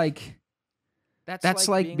just like, that's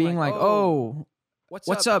like being like, oh,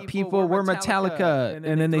 what's up, people? We're Metallica.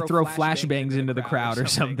 And then they throw flashbangs into the crowd or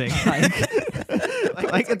something.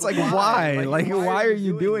 Like it's like, why? Like, why are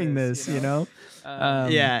you doing this, you know?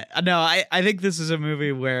 Yeah. No, I think this is a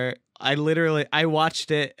movie where I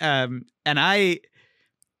watched it, and I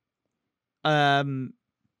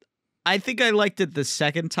think I liked it the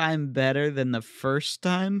second time better than the first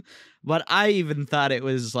time, but I even thought it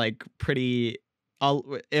was like pretty,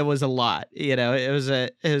 it was a lot, you know? It was a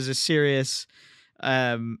serious,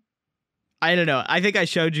 I don't know. I think I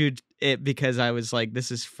showed you it because I was like, this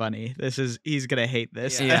is funny. He's going to hate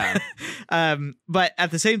this. Yeah. But at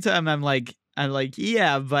the same time, I'm like,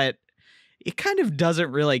 yeah, but it kind of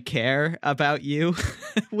doesn't really care about you,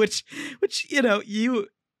 which, you know, you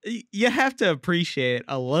have to appreciate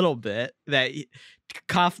a little bit that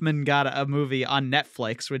Kaufman got a movie on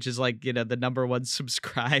Netflix, which is like, you know, the #1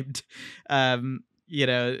 subscribed, you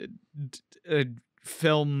know,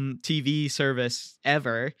 film TV service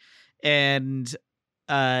ever. And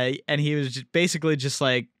he was basically just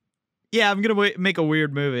like, yeah, I'm going to make a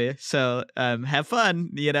weird movie. So, have fun,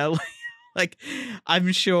 you know, like,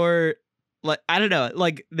 I'm sure, like, I don't know,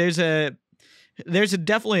 like there's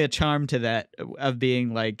definitely a charm to that of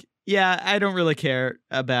being like, yeah, I don't really care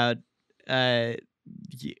about,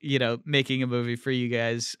 you know, making a movie for you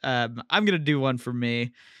guys. I'm going to do one for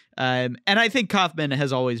me. And I think Kaufman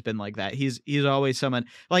has always been like that. He's always someone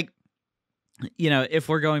like, you know, if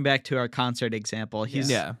we're going back to our concert example,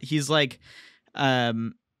 he's like, I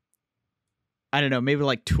don't know, maybe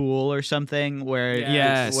like Tool or something where,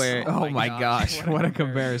 oh my gosh, what a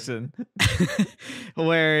comparison.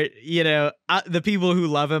 Where, you know, the people who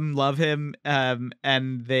love him,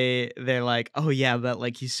 and they're like, oh yeah, but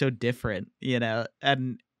like, he's so different, you know,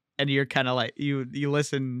 and you're kind of like, you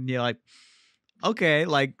listen, and you're like, okay,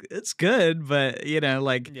 like it's good, but you know,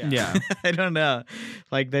 like, yeah. I don't know,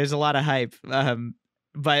 like there's a lot of hype,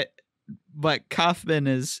 but Kaufman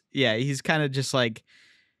is, yeah, he's kind of just like,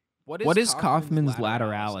 what is Kaufman's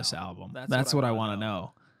Lateralis album? That's what I want to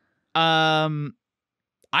know.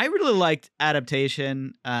 I really liked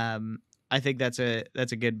Adaptation. I think that's a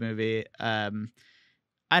good movie. I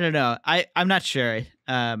don't know, I'm not sure,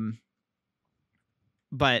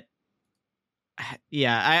 but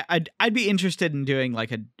yeah, I'd be interested in doing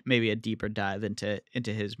like maybe a deeper dive into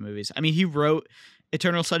his movies. I mean, he wrote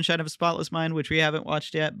Eternal Sunshine of a Spotless Mind, which we haven't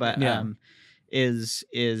watched yet, but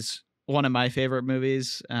is one of my favorite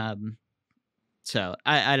movies. So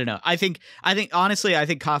I don't know. I think honestly, I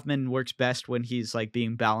think Kaufman works best when he's like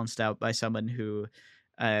being balanced out by someone who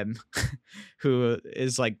who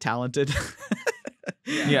is like talented.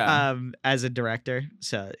 As a director.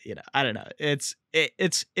 So, you know, I don't know. It's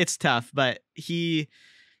tough, but he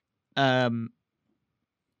that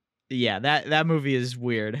movie is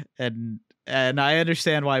weird, and I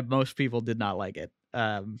understand why most people did not like it.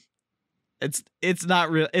 It's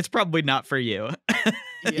not real. It's probably not for you.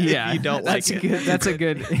 If you don't like it. That's a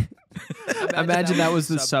good. Imagine that was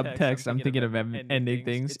the subtext. I'm thinking of ending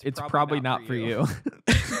things. It's probably not for you.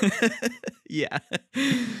 Yeah.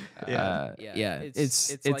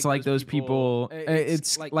 It's like those people.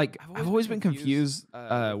 It's like I've always been confused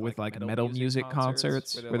with like metal music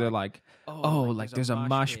concerts where they're like, oh, like there's a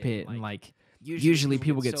mosh pit and like usually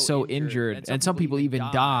people get so injured and some people even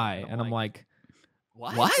die, and I'm like,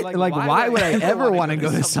 what? Like why would I ever want to go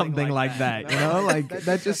to something like that? You know, like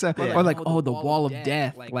that just or like, oh, the wall of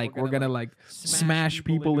death. Like we're gonna like smash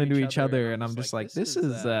people into each other, and I'm just like, this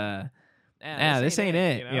is this ain't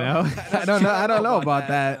it. You know, I don't know about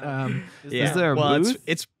that. Is there a booth?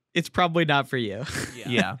 It's probably not for you.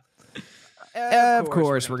 Yeah. Of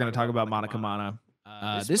course, we're gonna talk about Monica Mana.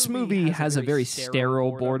 This movie has a very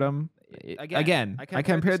sterile boredom. Again, I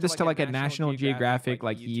compared this to like a National Geographic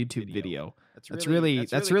like YouTube video. That's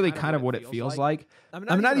really kind of what it feels like.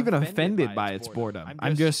 I'm not even offended by its boredom.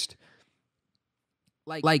 I'm just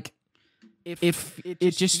like if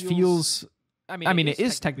it just feels. I mean, it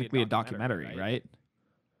is technically a documentary, right?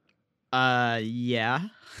 Yeah.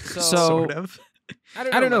 So sort of.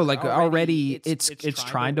 I don't know. Like already, it's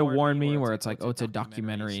trying to warn me where it's like, oh, it's a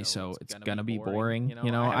documentary, so it's gonna be boring.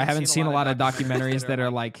 You know, I haven't seen a lot of documentaries that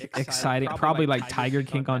are like exciting. Probably like Tiger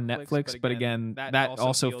King on Netflix, but again, that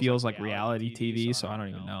also feels like reality TV, so I don't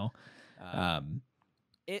even know.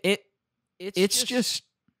 It's just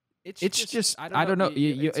I don't know.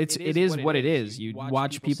 It is what it is. You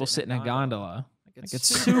watch people sit in a gondola. Like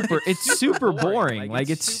it's super boring. Like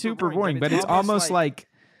it's super boring, but it's almost like.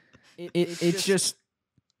 It's just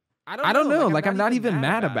I don't know. Like I'm not even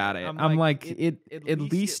mad about it. I'm like it. At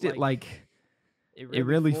least it like it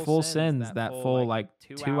really full sends that full like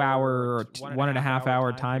 2 hour or 1.5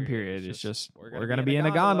 hour time period. It's just we're gonna be in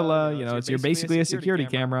a gondola. You know, you're basically a security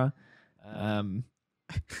camera.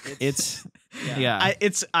 It's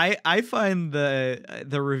I find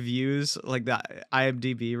the reviews, like the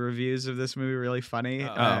IMDb reviews of this movie, really funny.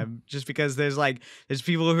 Just because there's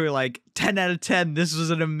people who are like 10 out of 10, this was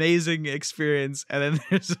an amazing experience, and then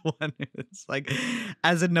there's one who's like,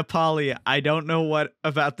 as a Nepali, I don't know what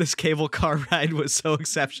about this cable car ride was so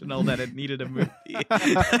exceptional that it needed a movie.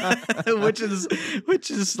 which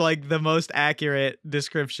is like the most accurate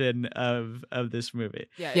description of this movie.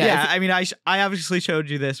 Yeah. I mean, I obviously showed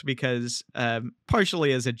you this because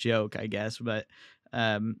partially as a joke, I guess, but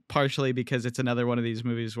partially because it's another one of these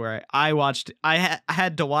movies where I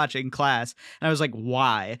had to watch in class, and I was like,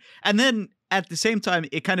 why? And then at the same time,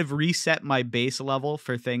 it kind of reset my base level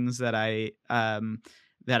for things that I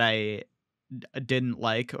didn't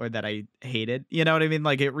like or that I hated. You know what I mean?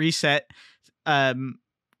 Like it reset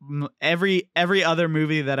every other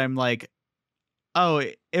movie that I'm like, oh,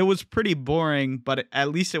 it was pretty boring, but at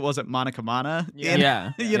least it wasn't Monica Mana.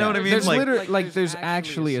 Yeah. You know what I mean? There's literally there's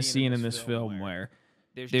actually a scene in this film where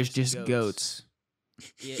there's just goats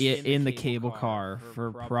in the cable car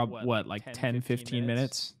for 10-15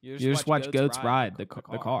 minutes. You just watch goats ride the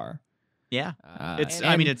car. Yeah.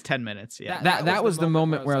 It's 10 minutes. Yeah. That was the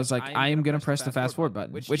moment where I was like, I am going to press the fast forward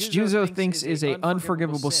button, which Juzo thinks is a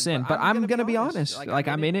unforgivable sin, but I'm going to be honest. Like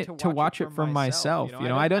I'm in it to watch it for myself. You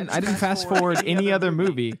know, I didn't fast forward any other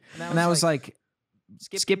movie. And I was like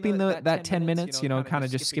skipping that 10 minutes, you know, kind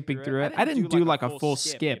of just skipping through it. I didn't do like a full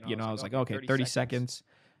skip, you know. I was like, okay, 30 seconds.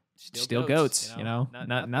 Still goats, you know,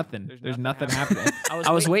 nothing. There's nothing happening.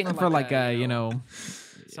 I was waiting for like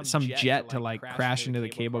some jet to like crash into the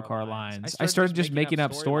cable car lines. I started just making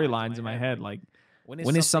up storylines in my head, like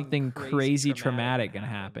when is something crazy traumatic gonna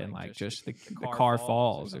happen? Like just the car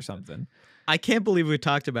falls or something. I can't believe we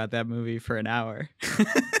talked about that movie for an hour.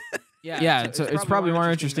 Yeah, so it's probably more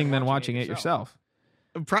interesting than watching it yourself.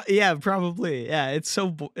 Yeah, probably. Yeah, it's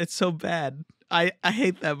so bad. I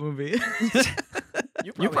hate that movie.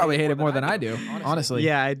 You probably hate it more than I do, honestly.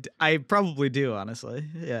 Yeah, I probably do, honestly.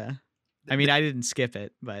 Yeah. I mean, I didn't skip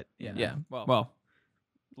it, but yeah. Well,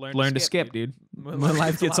 learn to skip, dude. When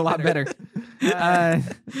life gets a lot better.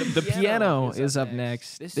 The piano is up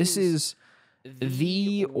next. This is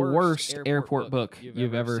the worst airport book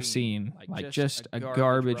you've ever seen. Like just a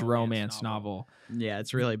garbage romance novel. Yeah,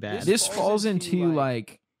 it's really bad. This falls into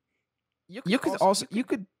like you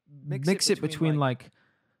could mix it between like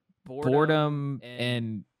boredom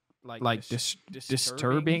and like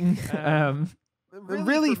disturbing.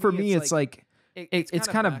 Really for me it's like it's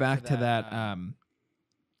kind of back to that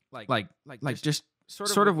like just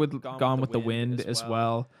sort of with Gone with the Wind as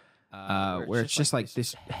well, where it's just like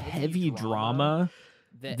this heavy drama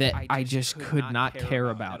that I just could not care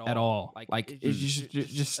about at all. Like it's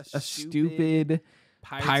just a stupid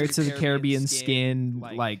Pirates of the Caribbean skin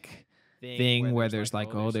like thing where there's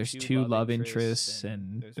like, oh, there's two love interests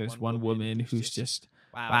and there's one woman who's just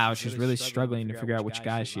wow, she's really struggling to figure out which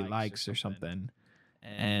guy she likes or something.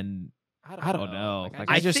 And I don't know. Like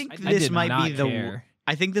I think this might be the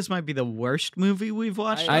I think this might be the worst movie we've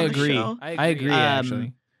watched. I agree. I agree.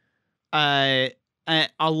 Actually, a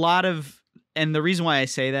lot of, and the reason why I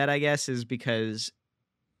say that, I guess, is because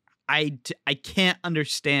I can't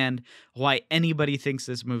understand why anybody thinks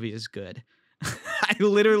this movie is good. I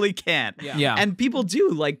literally can't. Yeah. And people do.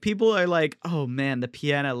 Like, people are like, oh man, the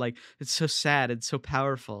piano, like, it's so sad. It's so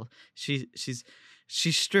powerful. She's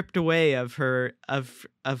stripped away of her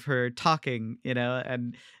talking, you know,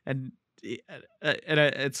 and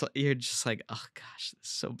it's you're just like, oh gosh,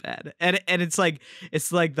 this is so bad, and it's like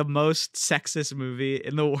the most sexist movie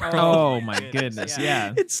in the world. Oh my goodness,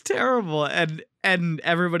 yeah, it's terrible, and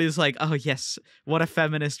everybody's like, oh yes, what a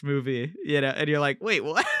feminist movie, you know, and you're like, wait,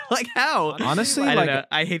 what? Like how? Honestly, I don't know.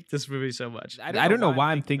 I hate this movie so much. I don't know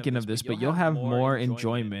why I'm thinking of this, but you'll have more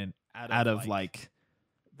enjoyment out of like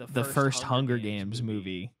the first Hunger Games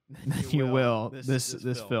movie than you will this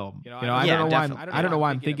film. You know, I don't know why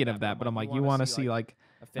I'm thinking of that, but I'm like, you want to see like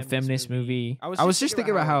a feminist movie? I was just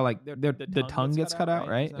thinking about how like the tongue gets cut out,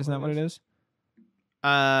 right? Isn't that what it is?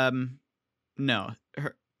 No,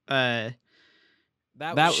 her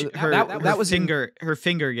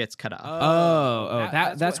finger gets cut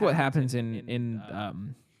off. That's what happens in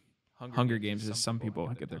Hunger Games. Is some people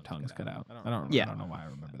get their tongues cut out. I don't know why I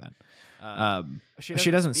remember that.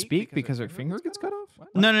 She doesn't speak because her finger gets cut off?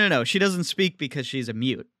 No. She doesn't speak because she's a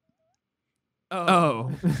mute.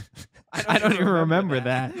 Oh. I don't even remember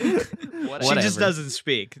that. She just doesn't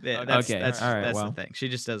speak. That's well. the thing. She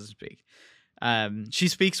just doesn't speak. She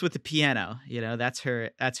speaks with the piano, you know, that's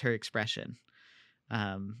her expression.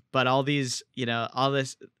 But all these, you know,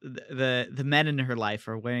 the men in her life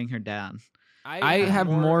are wearing her down. I have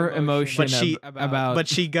more emotion about but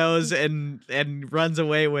she goes and runs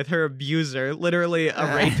away with her abuser, literally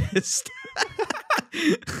a rapist.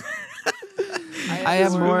 I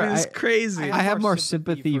have more. It's crazy. I have more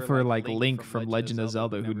sympathy for like Link from Legend of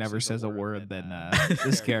Zelda, who never says a word, than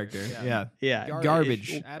this character. Yeah,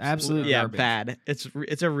 garbage. Absolute garbage. Bad.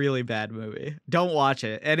 It's a really bad movie. Don't watch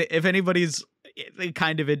it. And if anybody's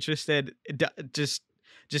kind of interested, just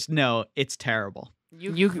know it's terrible.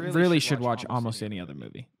 You really should watch almost any other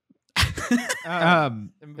movie.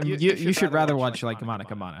 You should rather watch like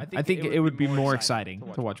Monica Mana. I think it would be more exciting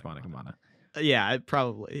to watch Monica Mana. Yeah,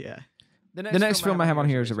 probably. Yeah. The next film I have on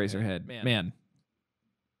here is Eraserhead. Man,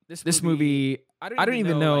 this movie, I don't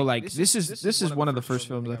even know. Like this is one of the first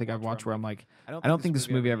films I think I've watched where I'm like, I don't think this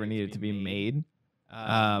movie ever needed to be made.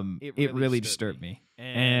 It really disturbed me,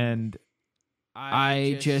 and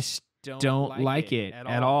I just don't like it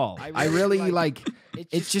at all. I really like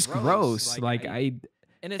it's just gross. Like and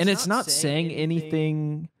it's not saying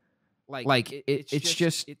anything. Like it's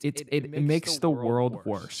just it makes the world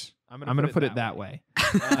worse. I'm gonna put it that way.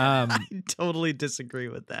 I totally disagree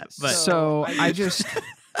with that. But so I just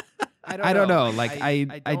I don't know. Like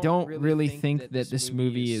I don't really think that this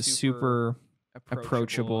movie is super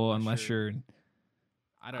approachable unless you're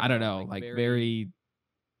I don't know, like very.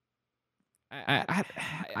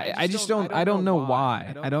 I just don't. I don't know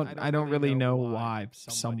why. I don't really know why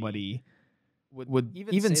somebody would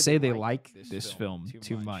even say they like this film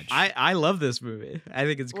too much. I love this movie. I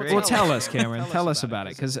think it's great. Well, tell us, Cameron. Tell us about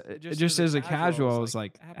it, because just as a casual, I was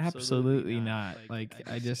like, absolutely not. Like,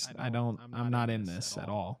 I'm not in this at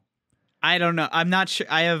all. I don't know. I'm not sure.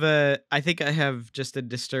 I think I have just a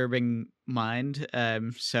disturbing mind.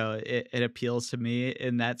 So it appeals to me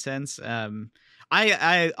in that sense.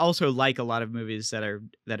 I also like a lot of movies that are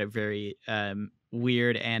very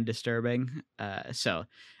weird and disturbing. So,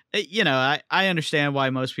 you know, I understand why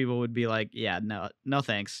most people would be like, yeah, no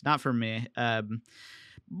thanks, not for me.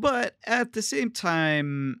 But at the same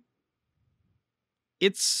time,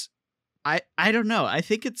 I don't know. I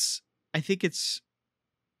think it's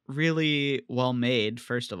really well made,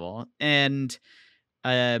 first of all, and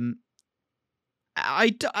I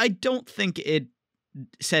don't think it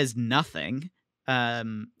says nothing.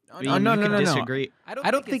 No, you can disagree.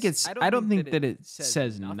 I don't think that it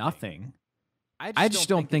says nothing. I just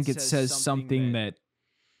don't think it says something that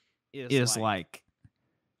is like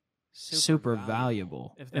super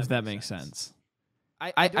valuable, if that makes sense.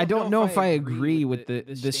 I don't know if I agree with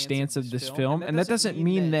the stance of this film, and that doesn't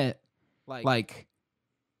mean that like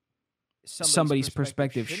somebody's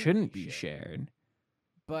perspective shouldn't be shared,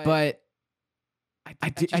 but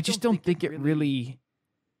I just don't think it really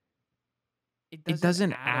it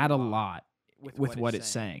doesn't add a lot with what it's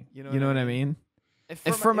saying. You know what I mean?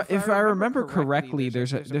 If I remember correctly,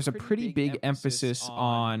 there's a pretty big emphasis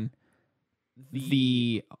on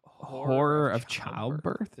the horror of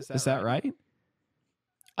childbirth. Is that right?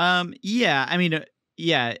 Yeah, I mean,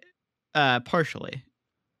 yeah, partially.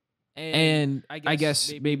 And I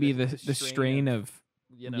guess maybe the strain of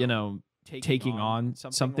taking on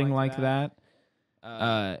something like that.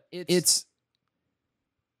 It's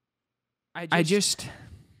I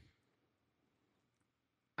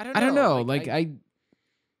don't know. Like I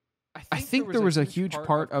think there was a huge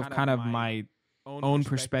part of kind of my own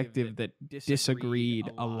perspective that disagreed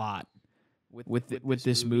a lot with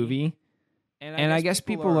this movie. And I guess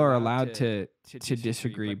people are allowed to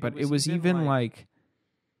disagree, but it was even like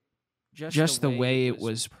just the way it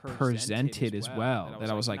was presented as well, that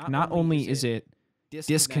I was like, not only is it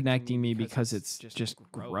disconnecting me because it's just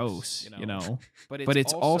gross, but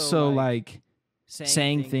it's also like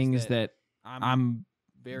saying things that I'm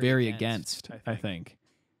very against, I think.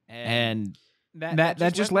 And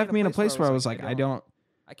that just left me in a place where I was like, I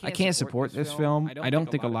can't support this film. I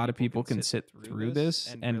don't think a lot of people can sit through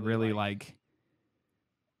this and really like.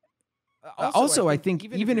 Also, I think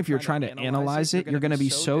even if you're trying to analyze it, you're going to be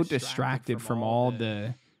so distracted from all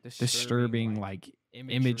the disturbing like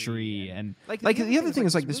imagery and like the other thing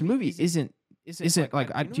is like this movie isn't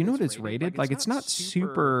like do you know what it's rated? Like it's not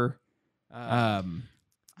super. I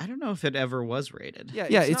don't know if it ever was rated.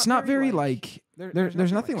 Yeah, it's not very like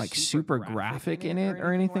there's nothing like super graphic in it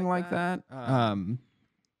or anything like that.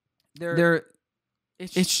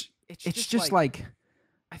 It's just like.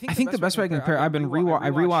 I think the best way I can compare, I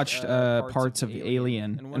rewatched parts of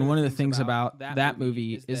Alien, and one of the things about that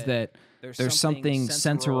movie is that there's something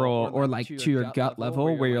sensory or like to your gut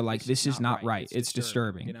level where you're like, this is not right. It's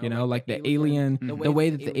disturbing, like the alien, the way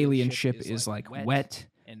that the alien ship is like wet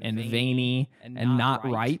and veiny and not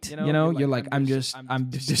right. You're like, I'm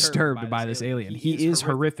disturbed by this alien. He is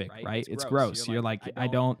horrific, right? It's gross. You're like, I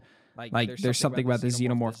don't like. There's something about the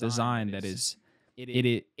xenomorph design that is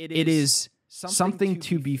it is. Something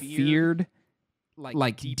to be feared,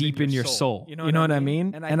 like deep in your soul. You know what I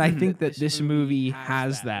mean? And I think that this movie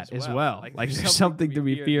has that as well. Like there's something to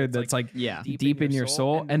be feared that's like deep in your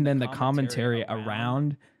soul. And then the commentary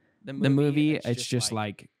around the movie, it's just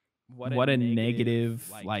like, what a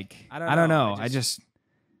negative, like, I don't know. I just,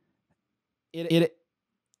 I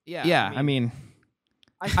mean,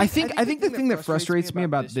 I think the thing that frustrates me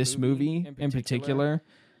about this movie in particular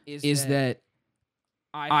is that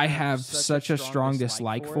I have such a strong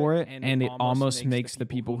dislike for it, and it almost makes the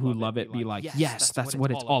people who love it be like, yes, that's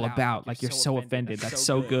what it's all about. Like, you're so offended. That's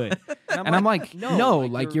so good. And I'm like, no,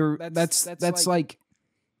 like that's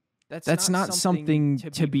not something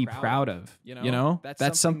to be proud of.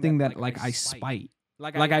 That's something that like I spite.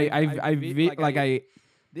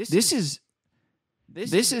 This is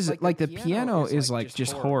like the piano is like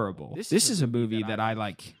just horrible. This is a movie that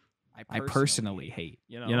I personally hate,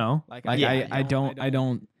 I don't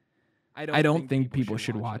think people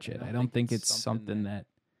should watch it. I don't think it's something that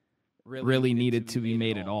really needed to be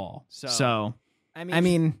made at all. So, I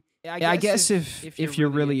mean, I guess if you're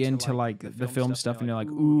really into like the film stuff and you're like,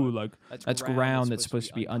 ooh, like that's ground that's supposed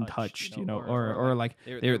to be untouched, or like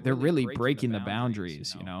they're really breaking the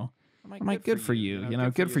boundaries, I'm like, good for you,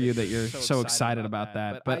 good for you that you're so excited about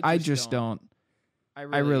that. But I just don't. I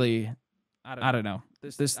don't know.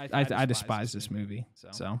 I despise this movie.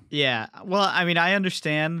 So yeah, well, I mean, I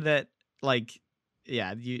understand that. Like,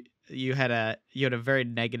 yeah, you had a very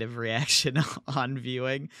negative reaction on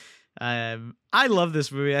viewing. I love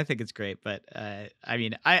this movie. I think it's great, but I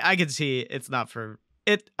mean, I can see it's not for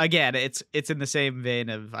it. Again, it's in the same vein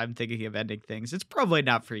of I'm thinking of ending things. It's probably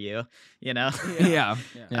not for you, Yeah.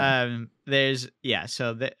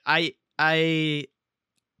 So that I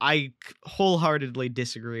wholeheartedly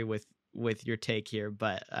disagree with your take here,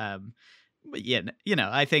 but yeah,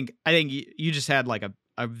 I think you just had like a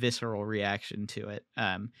visceral reaction to it,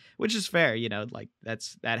 which is fair. Like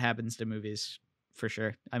that happens to movies for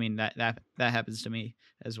sure. I mean, that happens to me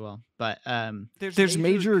as well. But there's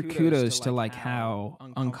major kudos to like how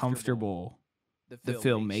uncomfortable the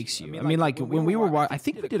film makes you. I mean, like when we were I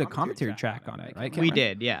think we did a commentary track on it, right? We Cameron?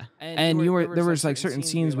 did, yeah. And there was like certain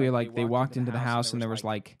scenes where like they walked into the house and there was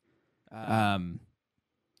like the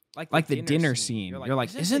dinner scene. You're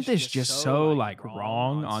like, isn't this just so like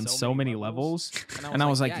wrong on so many levels? And I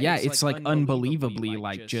was like, yeah, it's like unbelievably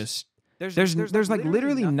like just there's like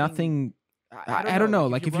literally nothing. I don't know.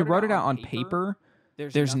 Like if you wrote it out on paper,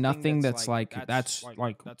 there's nothing that's like that's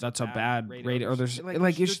a bad rating, or there's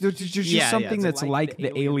just something that's like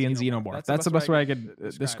the alien xenomorph. That's the best way I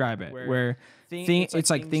could describe it. Where it's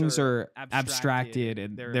like things are abstracted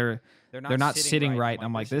and they're not sitting right. And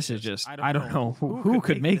I'm like, this is just I don't know who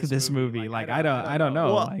could make this movie. Like I don't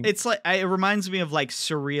know. Well, like, it's like it reminds me of like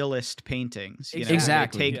surrealist paintings. You know?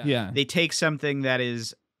 Exactly. They take something that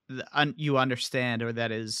is you understand, or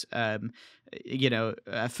that is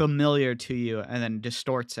familiar to you, and then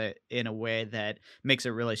distorts it in a way that makes it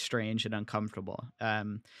really strange and uncomfortable,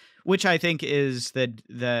 which I think is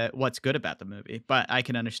the what's good about the movie. But I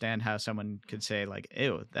can understand how someone could say like,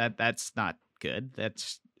 ew, that's not good,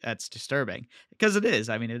 that's disturbing, because it is.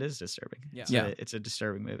 I mean, it is disturbing. It's a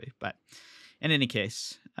disturbing movie. But in any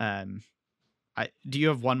case, do you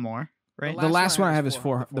have one more? Right, the last one I have is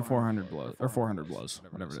 400 blows, or 400 blows,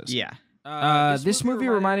 whatever it is. Yeah. This movie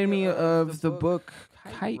reminded me of the book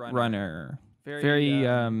Kite Runner. Very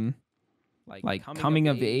like coming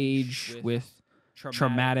of age with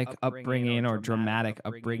traumatic upbringing or dramatic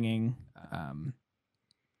upbringing.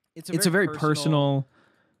 It's a very personal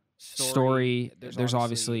story. There's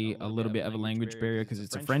obviously a little bit of a language barrier because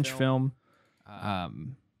it's a French film.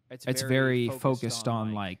 It's very focused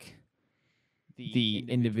on like the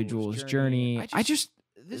individual's journey. I just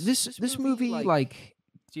this movie like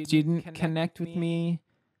didn't connect with me,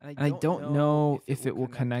 and I don't know if it will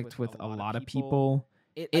connect with a lot of people.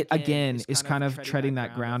 It again is kind of treading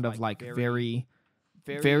that ground of like very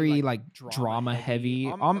like drama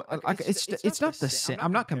heavy. It's not the same.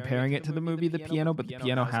 I'm not comparing it to the movie The Piano, but The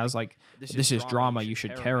Piano has like this is drama you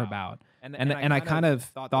should care about. And I kind of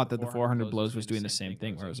thought that the 400 Blows was doing the same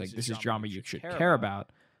thing, where it was like this is drama you should care about.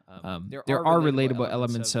 There are relatable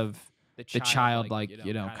elements of the child, like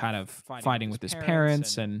kind of fighting with his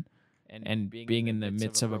parents and being in the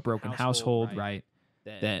midst of a broken household, right?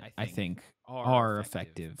 That I think are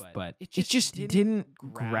effective, but it just didn't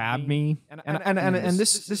grab me. And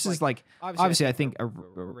this is like obviously I think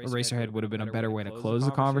Eraserhead would have been a better way to close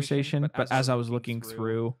the conversation. But as I was looking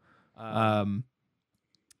through the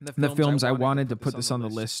films, I wanted to put this on the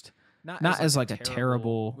list, not as like a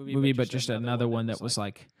terrible movie, but just another one that was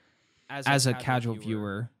like, as a casual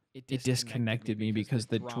viewer, it disconnected me because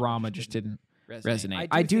the drama just didn't resonate.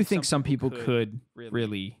 I do think some people could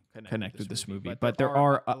really connect with this movie, but there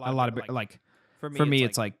are a lot of like for me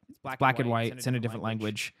it's like black and white, it's in a different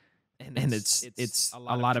language, and it's a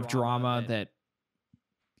lot of drama that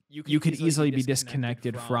you could easily be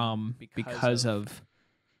disconnected from because of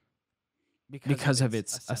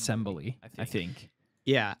its assembly, I think.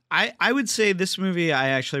 Yeah, I would say this movie I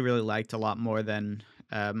actually really liked a lot more than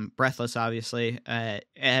Breathless, obviously,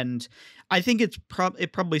 and I think it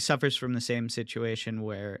probably suffers from the same situation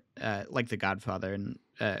where like The Godfather and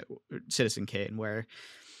Citizen Kane, where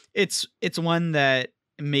it's one that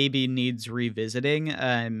maybe needs revisiting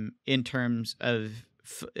in terms of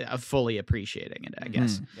fully appreciating it, I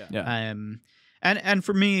guess. Yeah. And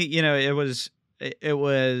for me, it was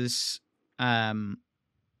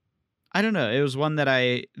I don't know, it was one that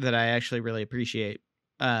I actually really appreciate,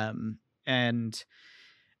 and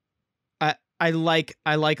I like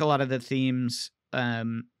a lot of the themes.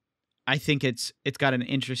 I think it's got an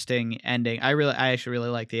interesting ending. I actually really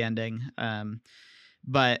like the ending.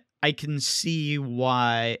 But I can see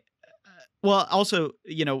why. Well, also,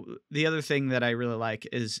 the other thing that I really like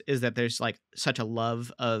is that there's like such a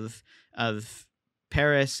love of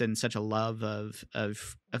Paris and such a love of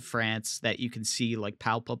France that you can see like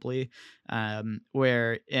palpably.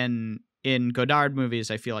 Where in Godard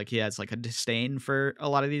movies, I feel like he has like a disdain for a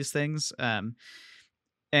lot of these things.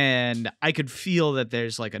 And I could feel that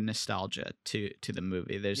there's like a nostalgia to the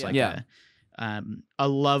movie. There's like a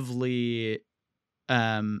lovely,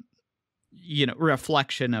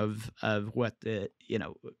 reflection of what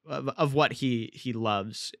of what he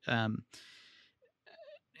loves.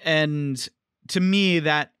 And to me,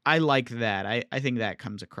 that I like that. I think that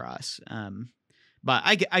comes across. But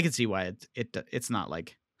I can see why it's not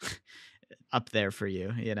like up there for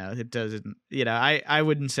you. It doesn't. I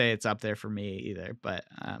wouldn't say it's up there for me either. But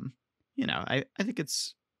I think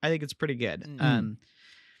it's pretty good. Mm.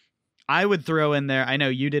 I would throw in there. I know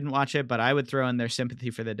you didn't watch it, but I would throw in there Sympathy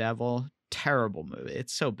for the Devil. Terrible movie.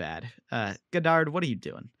 It's so bad. Godard, what are you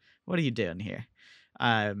doing? What are you doing here?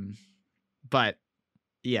 But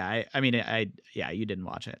yeah, yeah, you didn't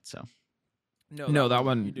watch it, so No, that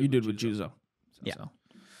one you did with Juzo. yeah. So.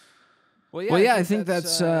 Well, yeah, I think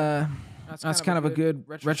that's kind of a good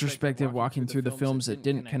retrospective walking through the films that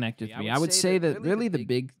didn't connect with me. I would say that really the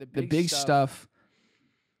big stuff,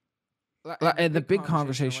 and the big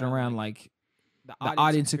conversation around like the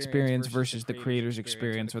audience experience versus the creator's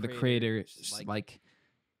experience, or the creator's like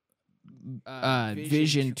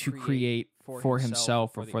vision to create for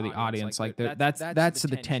himself or for the audience. Like that's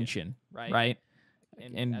the tension, right?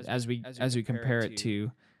 And as we compare it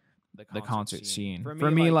to the concert scene, for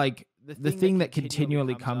me, like the thing that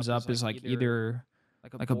continually comes up is like either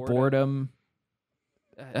like a boredom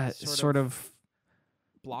sort of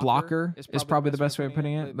blocker is probably the best way of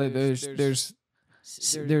putting it. Like there's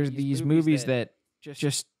these movies that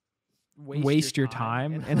just waste your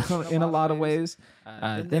time in a lot of ways.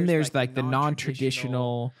 Then there's like the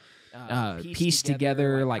non-traditional piece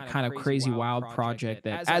together, like kind of crazy wild project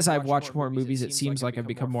that, as I've watched more movies, it seems like I've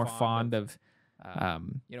become more fond of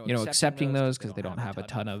accepting those because they don't have a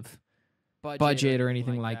ton of budget or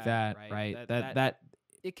anything like that, right? That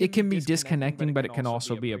it can be disconnecting, but it can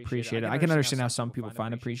also be appreciated. I can understand how some people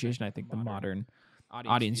find appreciation. I think the modern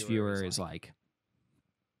audience viewer is like,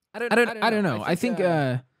 I don't know. I think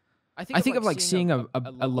of like seeing a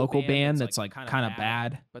local band that's like kind of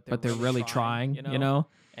bad, but they're really trying,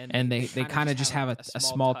 and they kind of just have a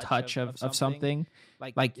small touch of something.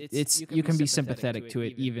 Like you can be sympathetic to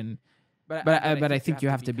it even. But I think you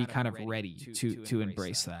have to be kind of ready to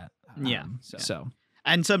embrace that. Yeah. So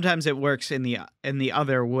and sometimes it works in the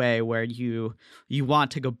other way, where you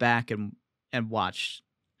want to go back and watch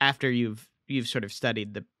after you've sort of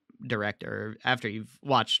studied the director, or after you've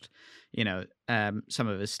watched some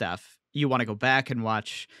of his stuff. You want to go back and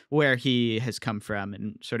watch where he has come from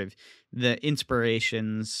and sort of the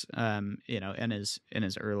inspirations in his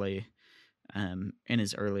earlier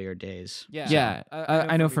days. Yeah.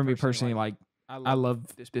 I know for me personally, like I love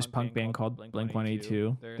this punk band called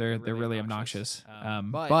Blink-182. They're really obnoxious.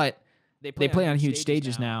 But they play on huge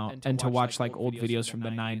stages now, and to watch like old videos from the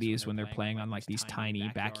 90s when they're playing on like these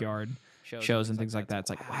tiny backyard shows and things like that, it's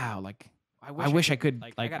like, wow, like I wish I could,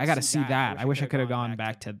 like, I got to see that. I wish I could have gone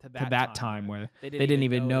back to that time where they didn't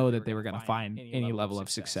even know that they were going to find any level of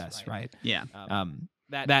success, right? Yeah.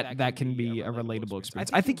 That can be a relatable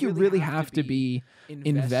experience. I think you really have to be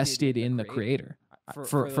invested in the creator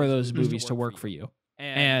for those movies to work for you.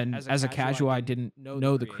 And as a casual, I didn't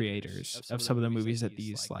know the creators of some of the movies that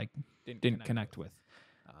these like didn't connect with.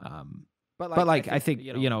 But like I think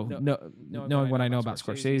knowing what I know about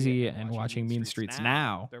Scorsese and watching Mean Streets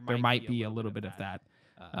now, there might be a little bit of that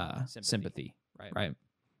sympathy, right?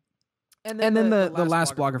 And then the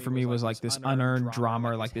last blogger for me was like this unearned drama,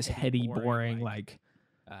 or like this heady, boring, like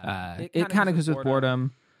it kind of goes with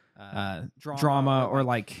boredom, drama, or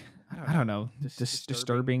like I don't know,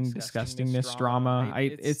 disturbing disgustingness drama.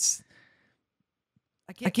 I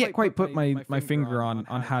can't quite put my finger on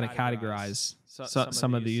how to categorize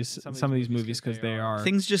some of these movies, because they are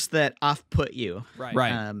things just that off-put you,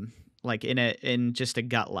 right? Like in just a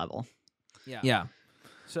gut level. Yeah.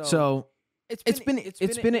 So it's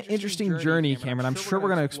been an interesting journey, Cameron. I'm sure we're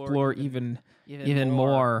gonna explore even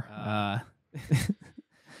more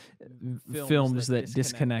films that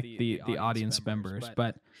disconnect the audience members.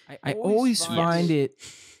 But I always find it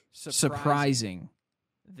surprising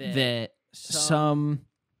that some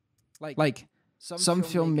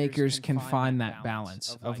filmmakers can find that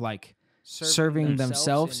balance of like serving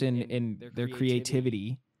themselves in their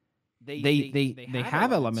creativity. They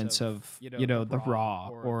have elements of the raw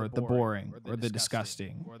or the boring or the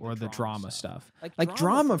disgusting or the drama stuff. Like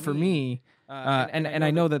drama for me, and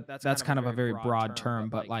I know that's kind of a very broad term,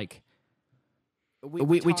 but like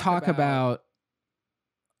we talk about.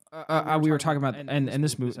 We were talking about, and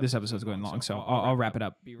this episode's going long, so I'll wrap it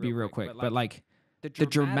up, be real quick. But like the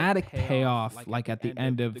dramatic payoff, like at the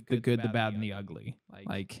end of The Good, the Bad, and the Ugly,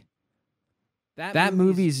 like that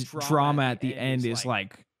movie's drama at the end is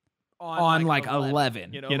like on like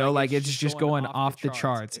 11, like it's just going off the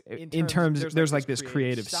charts in terms. There's like this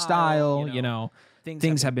creative style,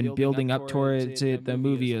 things have been building up towards it. The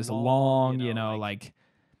movie is long, like.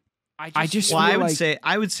 I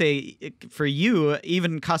would say for you,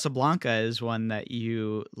 even Casablanca is one that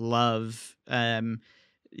you love, and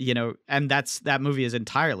that movie is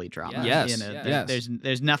entirely drama. Yes,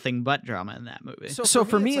 there's nothing but drama in that movie. So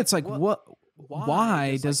for me, it's like,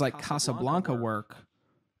 why does like Casablanca work,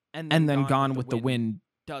 and then Gone with the Wind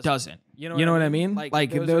doesn't? You know what I mean?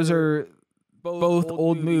 Like those are both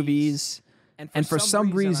old movies. And for some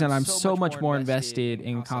reason, I'm so much more invested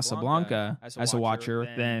in Casablanca as a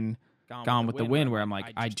watcher than Gone with the Wind, where I'm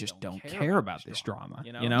like, I just don't care about this drama,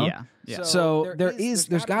 you know? Yeah. So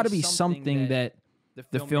there's got to be something that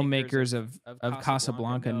the filmmakers of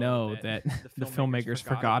Casablanca know that the filmmakers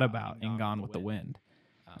forgot about in Gone with the Wind.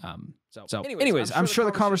 So anyways, I'm sure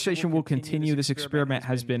the conversation will continue. This experiment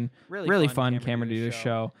has been really fun, Cameron, to do this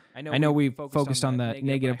show. I know we focused on the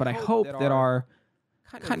negative, but I hope that our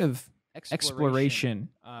kind of exploration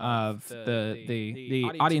of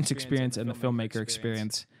the audience experience and the filmmaker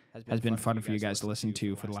experience has been fun for you guys to listen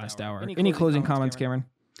to for the last hour. Any closing comments, Cameron?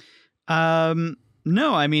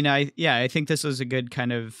 No, I mean, I think this was a good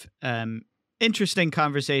kind of interesting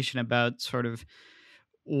conversation about sort of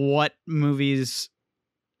what movies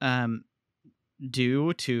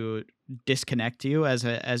do to disconnect you as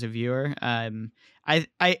a viewer. I'm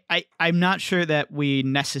not sure that we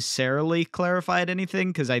necessarily clarified anything,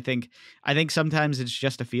 because I think sometimes it's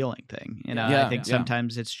just a feeling thing. I think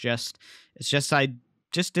sometimes it's just I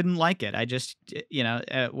just didn't like it. I just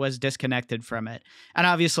was disconnected from it. And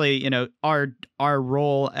obviously, our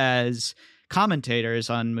role as commentators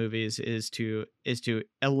on movies is to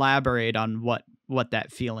elaborate on what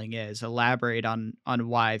that feeling is, elaborate on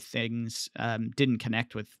why things didn't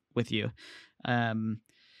connect with you.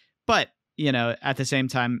 But at the same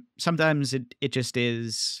time, sometimes it just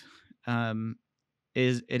is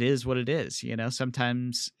what it is.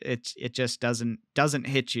 Sometimes it just doesn't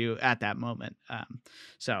hit you at that moment.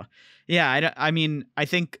 So yeah, I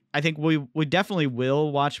think we definitely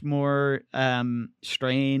will watch more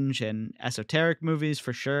strange and esoteric movies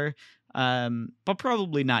for sure, but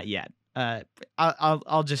probably not yet.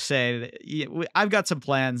 I'll just say that I've got some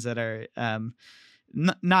plans that are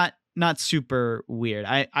not super weird.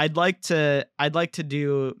 I'd like to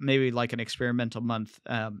do maybe like an experimental month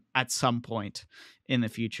at some point in the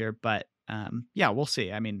future, but we'll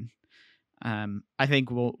see. I mean, I think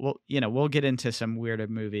we'll get into some weirder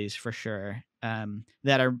movies for sure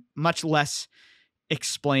that are much less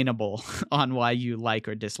explainable on why you like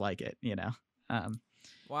or dislike it.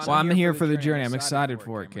 Well, I'm here for the journey. I'm excited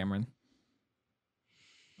for it, Cameron.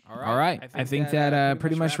 All right. I think that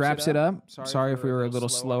pretty much wraps it up. Sorry if we were a little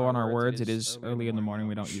slow on our words. It is early in the morning.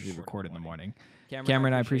 We don't usually record in the morning.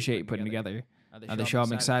 Cameron, I appreciate you putting together the show.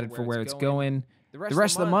 I'm excited for where it's going. The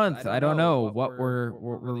rest of the month, I don't know what we're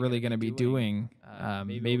really going to be doing.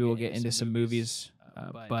 Maybe we'll get into some movies,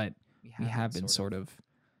 but we have been sort of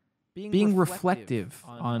being reflective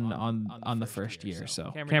on the first year.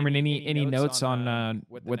 So, Cameron, any notes on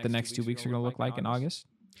what the next 2 weeks are going to look like in August?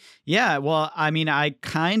 Yeah, well, I mean, I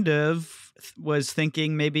kind of was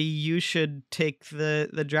thinking maybe you should take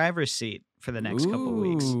the driver's seat for the next couple of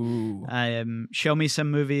weeks. Show me some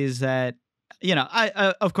movies that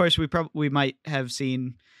I of course we might have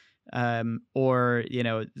seen, or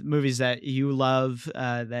movies that you love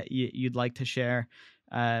that you'd like to share.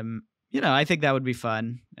 I think that would be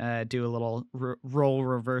fun. Do a little role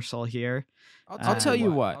reversal here. I'll tell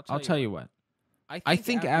you what. I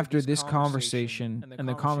think after this conversation and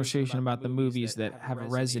the conversation about the movies that have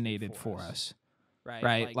resonated for us,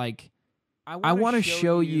 right? Like, I want to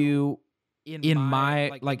show you in my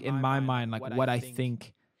mind, like what I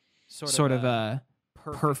think sort of a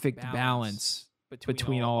perfect balance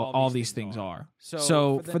between all these things are.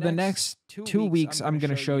 So for the next 2 weeks, I'm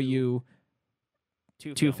going to show you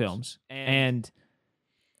two films, and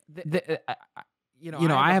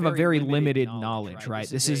I have a very limited knowledge, right?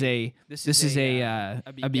 This is a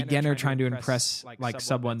beginner trying to impress like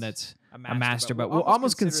someone that's a master, but we'll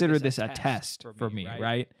almost consider this a test for me,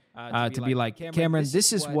 right? To be like, Cameron,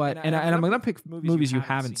 this is what, and I'm going to pick movies you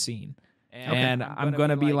haven't seen, and I'm going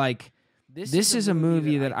to be like, this is a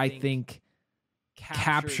movie that I think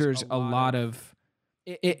captures a lot of.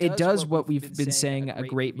 It does what we've been saying a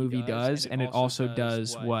great movie does, and it also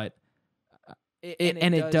does what.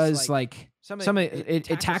 It does like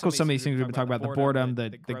it tackles some of these things we've been talking about: the boredom, the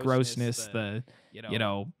grossness, the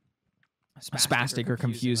spastic or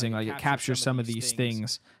confusing. Like, it captures some of these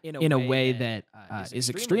things in a way that is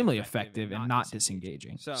extremely effective and not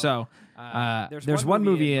disengaging. So there's one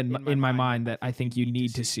movie in my mind that I think you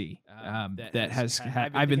need to see. That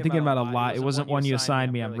I've been thinking about a lot. It wasn't one you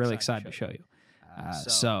assigned me. I'm really excited to show you.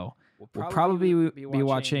 So we'll probably be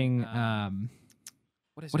watching.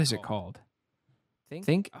 What is it called?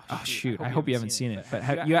 Think? Oh shoot! I hope you haven't seen it. But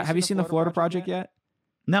have you seen the Florida Project yet?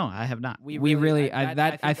 No, I have not.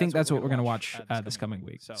 I think that's what we're gonna watch this coming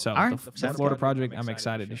week. So right. the Florida Project, I'm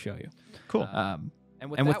excited to show you. Cool. And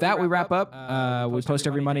with that, we wrap up. We post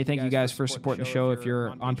every Monday. Thank you guys for supporting the show. If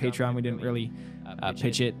you're on Patreon, we didn't really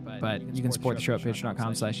pitch it, but you can support the show at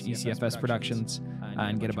patreon.com/ECFS Productions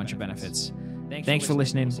and get a bunch of benefits. Thanks for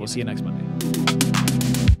listening. We'll see you next Monday.